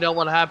before they know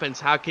what happens.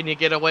 How can you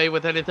get away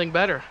with anything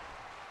better?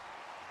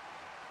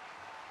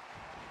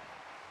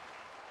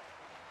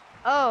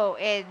 Oh,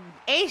 and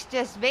Ace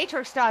just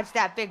Matrix dodged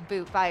that big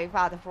boot by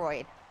Father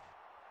Freud.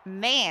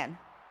 Man.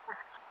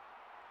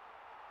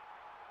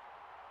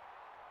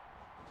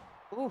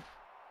 Oof.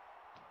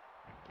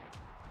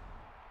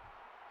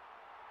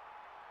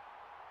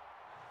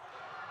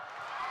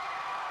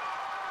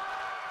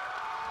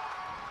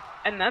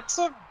 And that's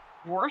a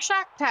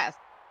Rorschach test.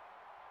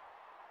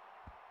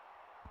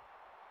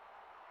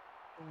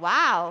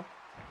 Wow.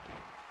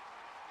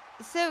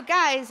 So,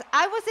 guys,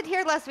 I wasn't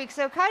here last week,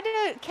 so kind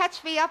of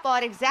catch me up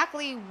on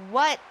exactly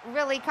what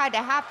really kind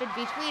of happened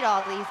between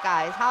all these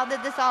guys. How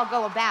did this all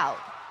go about?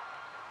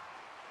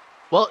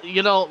 Well,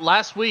 you know,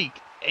 last week,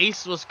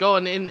 Ace was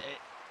going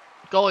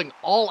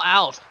all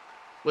out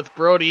with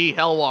Brody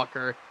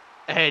Hellwalker,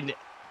 and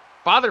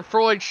Father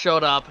Freud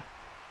showed up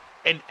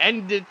and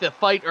ended the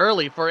fight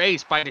early for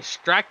Ace by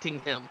distracting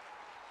him.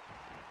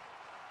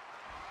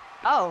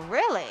 Oh,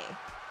 really?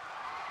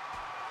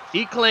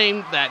 He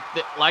claimed that,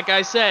 like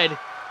I said,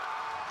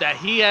 that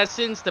he has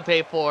sins to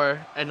pay for,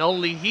 and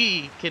only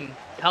he can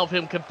help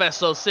him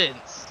confess those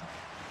sins.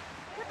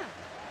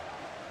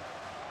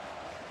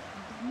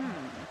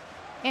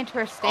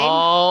 Interesting.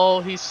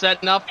 Oh, he's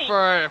setting up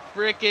for a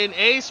freaking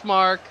Ace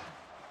mark.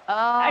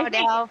 Oh,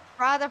 now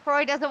Father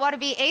Freud doesn't want to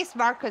be Ace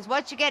Mark, because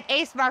once you get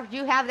Ace Mark,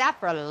 you have that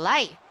for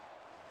life.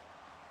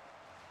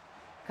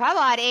 Come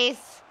on,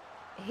 Ace.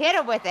 Hit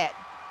him with it.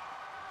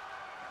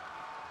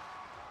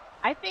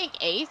 I think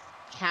Ace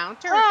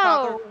counters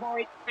Father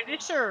Freud's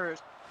finishers.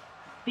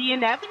 The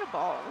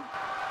inevitable.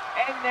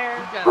 And they're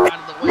got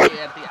out of the way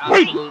at the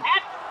absolute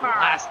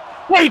last.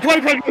 Wait,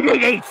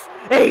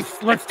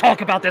 Ace, let's talk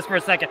about this for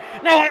a second.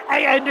 Now,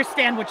 I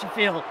understand what you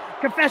feel.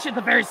 Confession's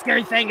a very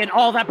scary thing and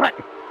all that, but...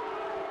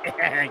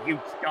 you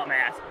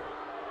dumbass.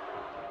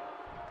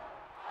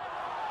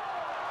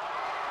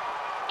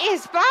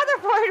 Is Father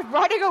Freud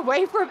running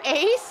away from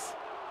Ace?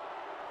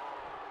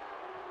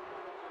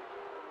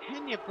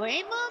 Can you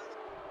blame him?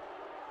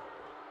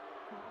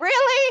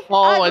 Really?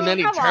 Oh, and then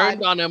he come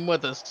turned on him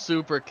with a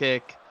super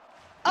kick.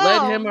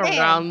 Led him man.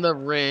 around the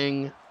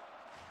ring.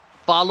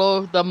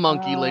 Follow the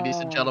monkey, ladies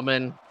and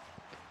gentlemen.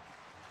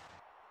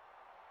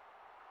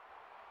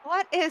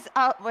 What is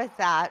up with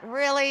that?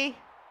 Really?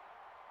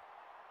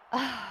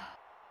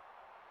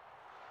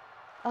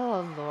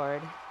 Oh,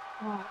 Lord.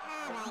 What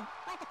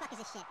the fuck is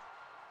this shit?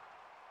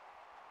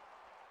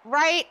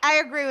 Right? I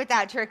agree with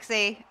that,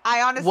 Trixie.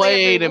 I honestly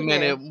Wait agree a with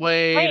minute. you.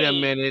 Wait a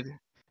minute.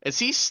 Is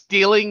he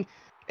stealing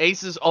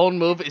Ace's own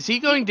move? Is he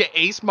going to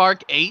Ace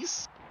Mark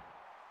Ace?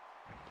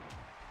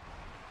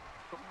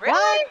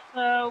 Really?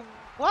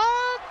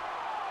 What?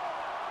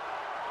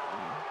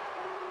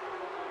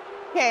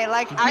 Okay,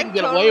 like He I didn't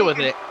get away with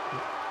it.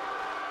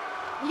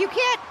 You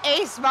can't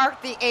Ace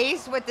Mark the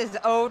Ace with his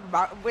own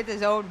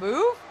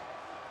move.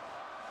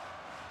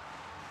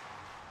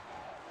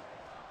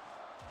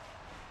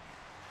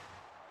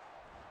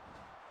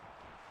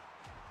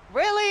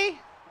 Really?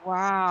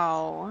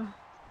 Wow.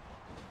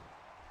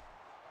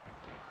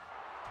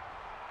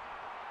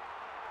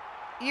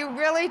 You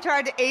really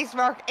tried to Ace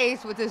Mark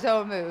Ace with his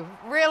own move?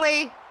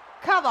 Really?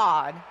 Come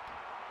on.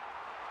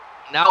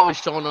 Now he's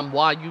showing him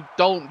why you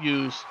don't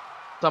use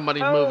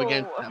somebody's move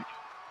against him.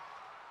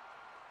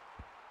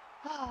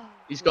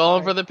 He's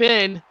going for the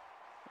pin.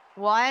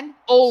 1,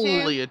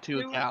 Only 2, a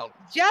 2 count.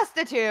 Just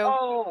a 2.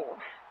 Oh.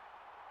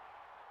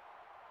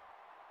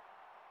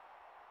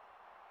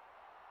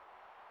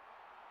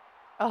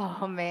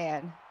 Oh,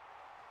 man.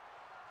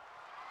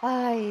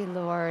 Ay,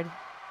 Lord.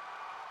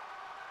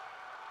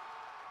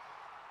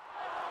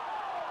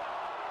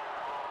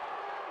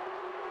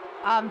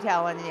 I'm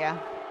telling you.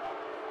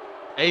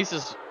 Ace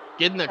is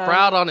getting the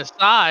crowd on his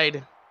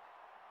side.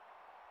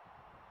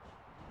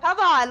 Come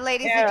on,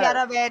 ladies and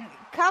gentlemen.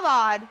 Come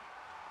on.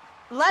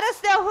 Let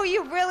us know who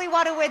you really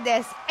want to win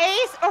this.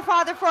 Ace or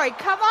Father Freud.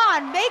 Come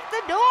on. Make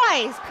the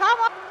noise. Come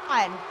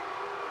on.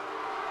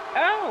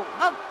 Oh.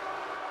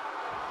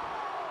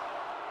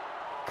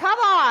 Come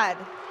on.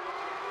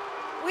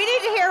 We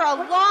need to hear a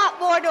lot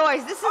more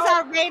noise. This is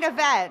our main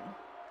event.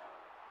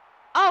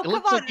 Oh, It come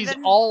looks on. like he's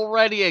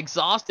already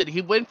exhausted.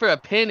 He went for a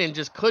pin and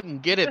just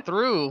couldn't get it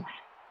through.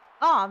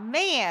 Oh,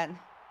 man.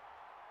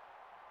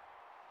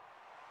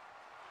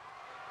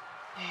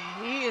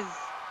 He is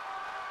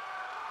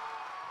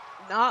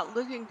not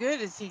looking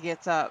good as he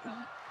gets up.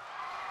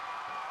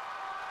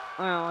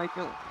 Well, I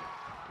don't.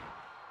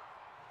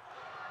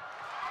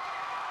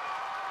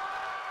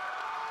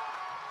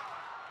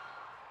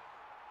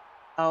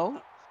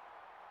 Oh.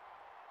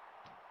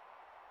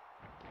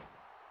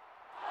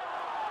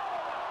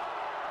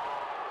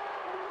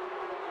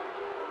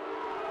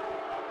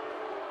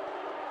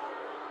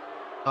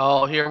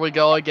 Oh, here we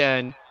go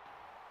again.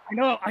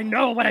 I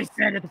know what I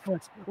said at the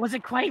foot.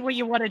 Wasn't quite what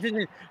you wanted to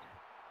do.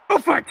 Go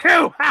for it,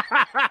 too!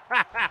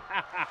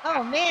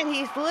 Oh man,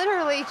 he's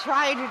literally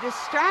trying to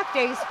distract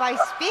Ace by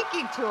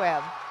speaking to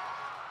him.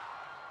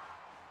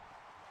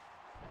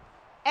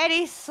 And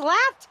he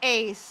slapped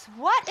Ace.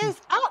 What is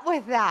up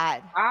with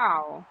that?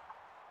 Wow.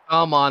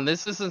 Come on,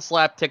 this isn't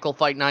Slap Tickle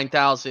Fight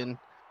 9000.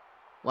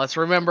 Let's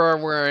remember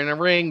we're in a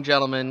ring,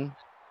 gentlemen.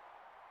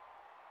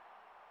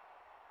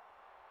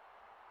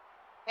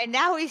 And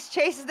now he's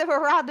chasing them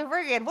around the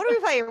ring. And what are we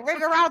playing?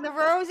 Ring around the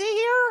rosy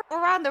here?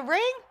 Around the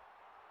ring?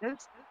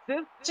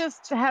 This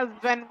just has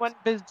been one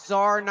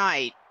bizarre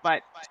night,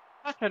 but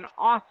such an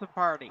awesome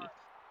party.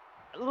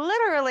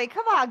 Literally,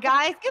 come on,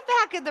 guys. Get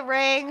back in the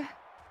ring.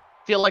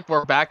 Feel like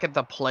we're back at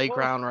the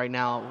playground right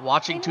now,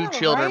 watching two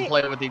children right?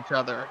 play with each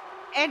other.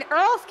 And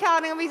Earl's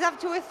counting him. He's up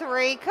to a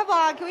 3. Come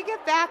on, can we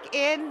get back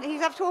in?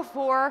 He's up to a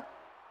 4.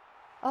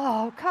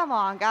 Oh, come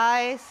on,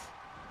 guys.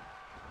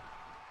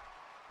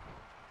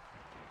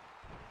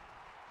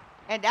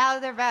 And now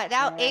they're back.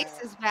 Now Ace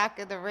is back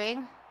in the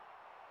ring.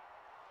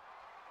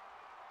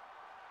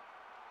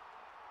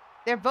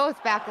 They're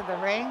both back in the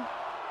ring.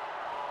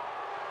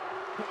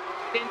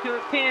 Into a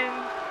pin.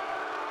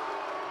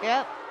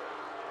 Yep.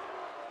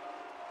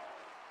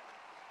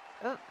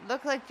 Oh,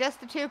 looks like just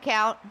the 2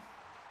 count.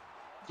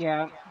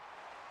 Yeah.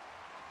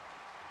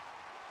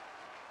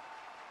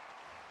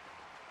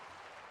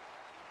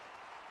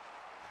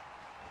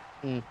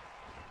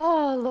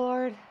 Oh,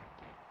 Lord.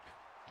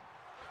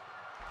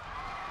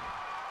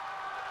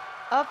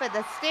 Up at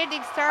the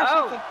standing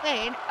starship of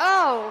pain.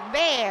 Oh,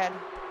 man.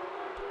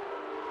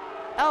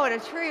 Oh, and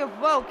a tree of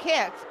woe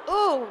kicks.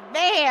 Oh,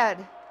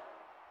 man.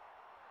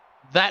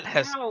 That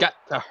has got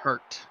to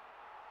hurt.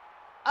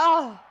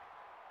 Oh.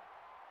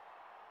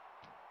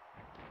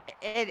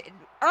 And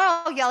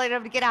Earl yelling at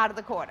him to get out of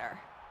the corner.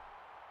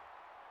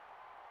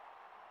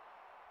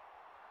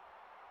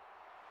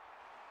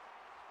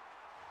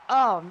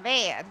 Oh,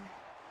 man.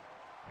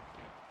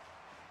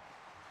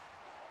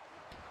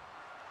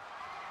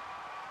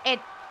 And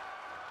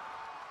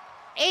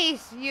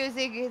Ace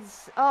using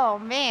his, oh,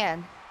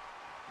 man.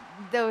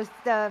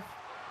 The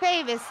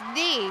famous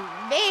knee.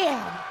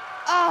 Man.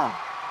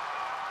 Oh.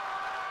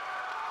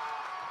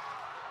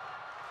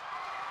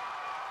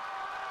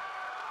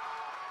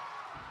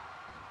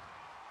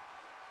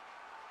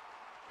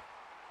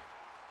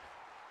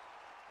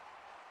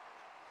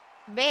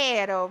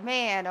 Man, oh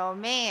man, oh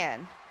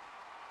man.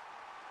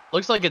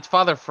 Looks like it's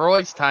Father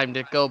Freud's time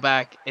to go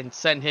back and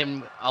send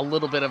him a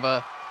little bit of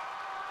a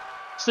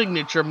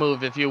signature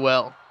move, if you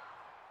will.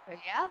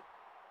 Yeah?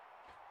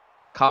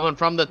 Coming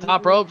from the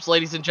top ropes,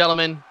 ladies and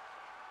gentlemen.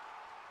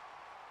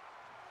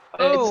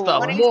 It's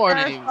the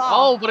morning.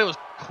 Oh, but it was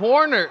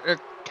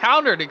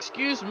countered,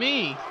 excuse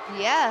me.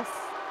 Yes.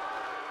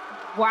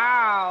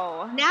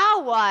 Wow.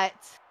 Now what?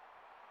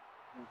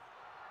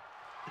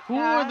 Who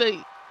are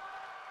they?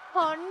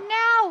 Oh,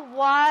 now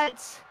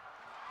what?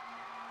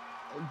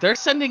 They're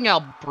sending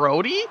out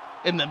Brody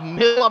in the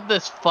middle of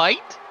this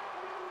fight?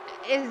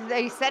 Is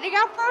they setting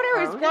out Brody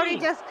or is Brody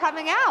just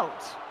coming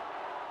out?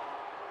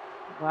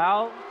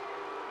 Well,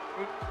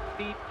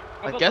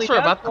 I guess we're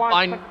about to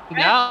find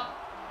out.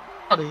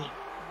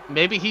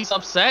 Maybe he's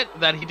upset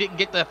that he didn't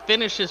get to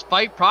finish his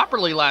fight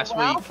properly last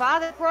Well, week.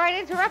 Father Freud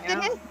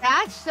interrupted his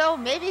match, so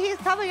maybe he's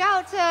coming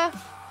out to...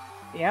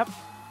 Yep.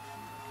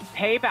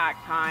 Payback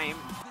time.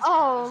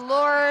 Oh,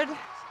 Lord.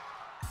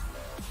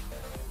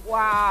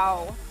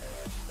 Wow.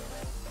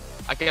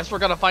 I guess we're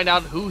going to find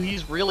out who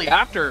he's really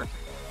after.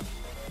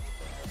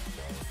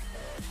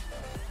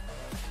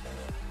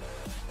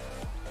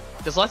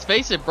 Because let's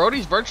face it,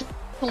 Brody's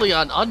virtually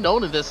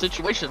unknown in this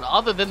situation.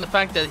 Other than the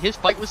fact that his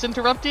fight was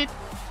interrupted,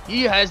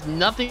 he has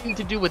nothing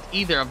to do with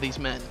either of these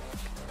men.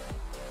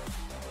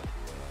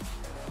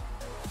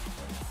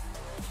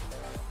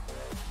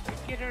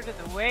 Get out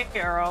of the way,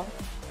 Earl.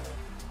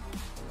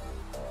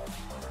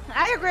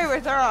 I agree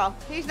with Earl.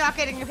 He's not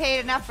getting paid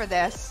enough for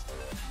this.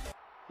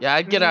 Yeah,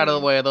 I'd get out of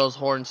the way of those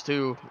horns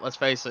too, let's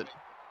face it.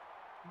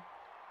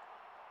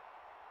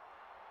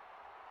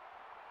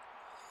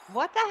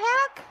 What the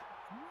heck?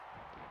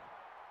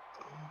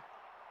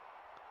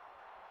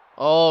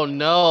 Oh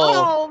no.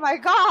 Oh my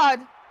god.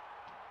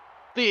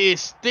 The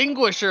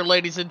extinguisher,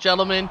 ladies and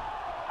gentlemen.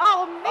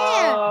 Oh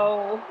man.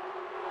 Oh.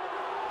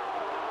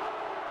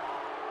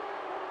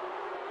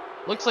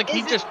 Looks like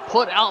he just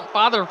put out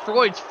Father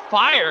Freud's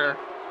fire.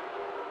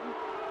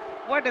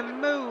 What a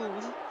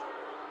move.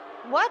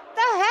 What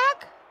the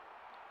heck?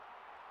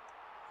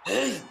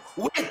 Hey,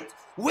 wait!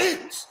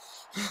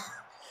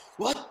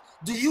 What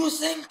do you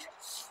think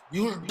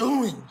you're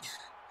doing?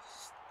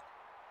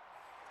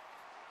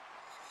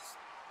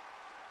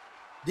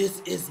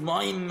 This is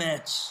my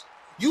match.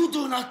 You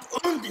do not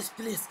own this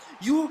place.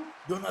 You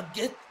do not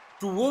get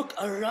to walk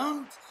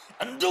around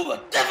and do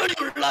whatever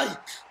you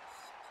like.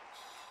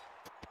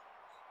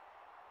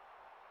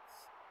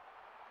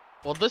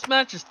 Well, this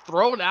match is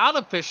thrown out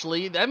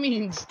officially. That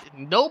means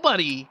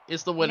nobody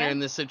is the winner Yeah. in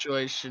this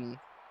situation.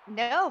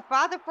 No,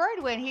 Father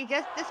Ferdwin, he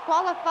just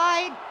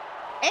disqualified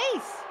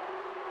Ace.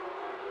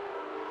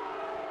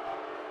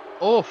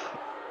 Oof.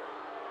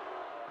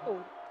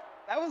 Oh,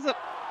 that was a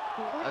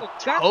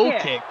Toe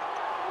kick.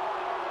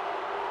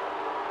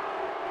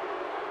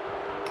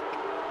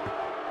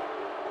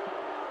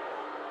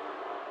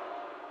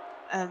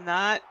 And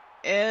that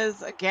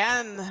is,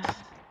 again,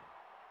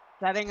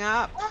 setting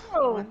up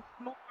once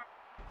more.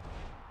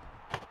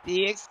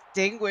 The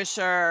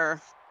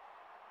extinguisher.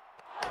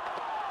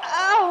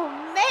 Oh,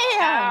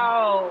 man.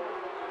 Ow.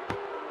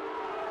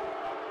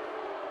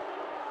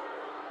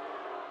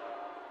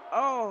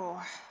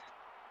 Oh.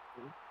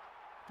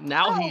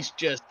 Now he's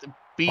just I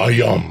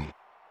beating. am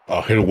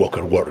a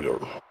Hellwalker warrior,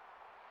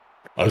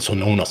 also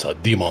known as a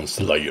demon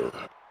slayer.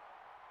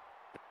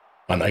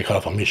 And I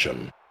have a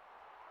mission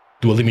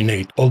to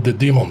eliminate all the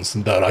demons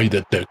that I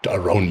detect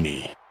around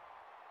me,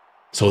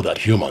 so that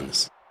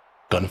humans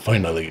can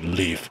finally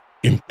live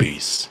in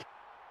peace.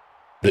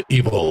 The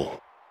evil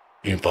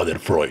in Father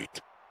Freud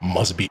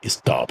must be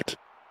stopped,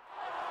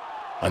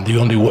 and the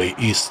only way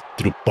is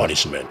through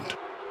punishment.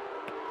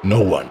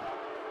 No one,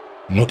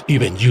 not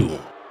even you,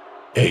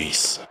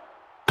 Ace,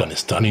 can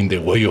stand in the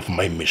way of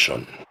my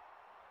mission.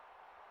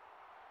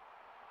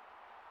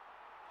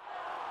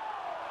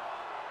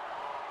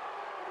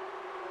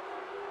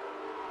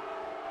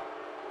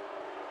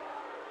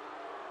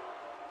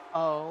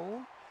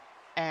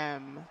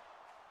 OMG.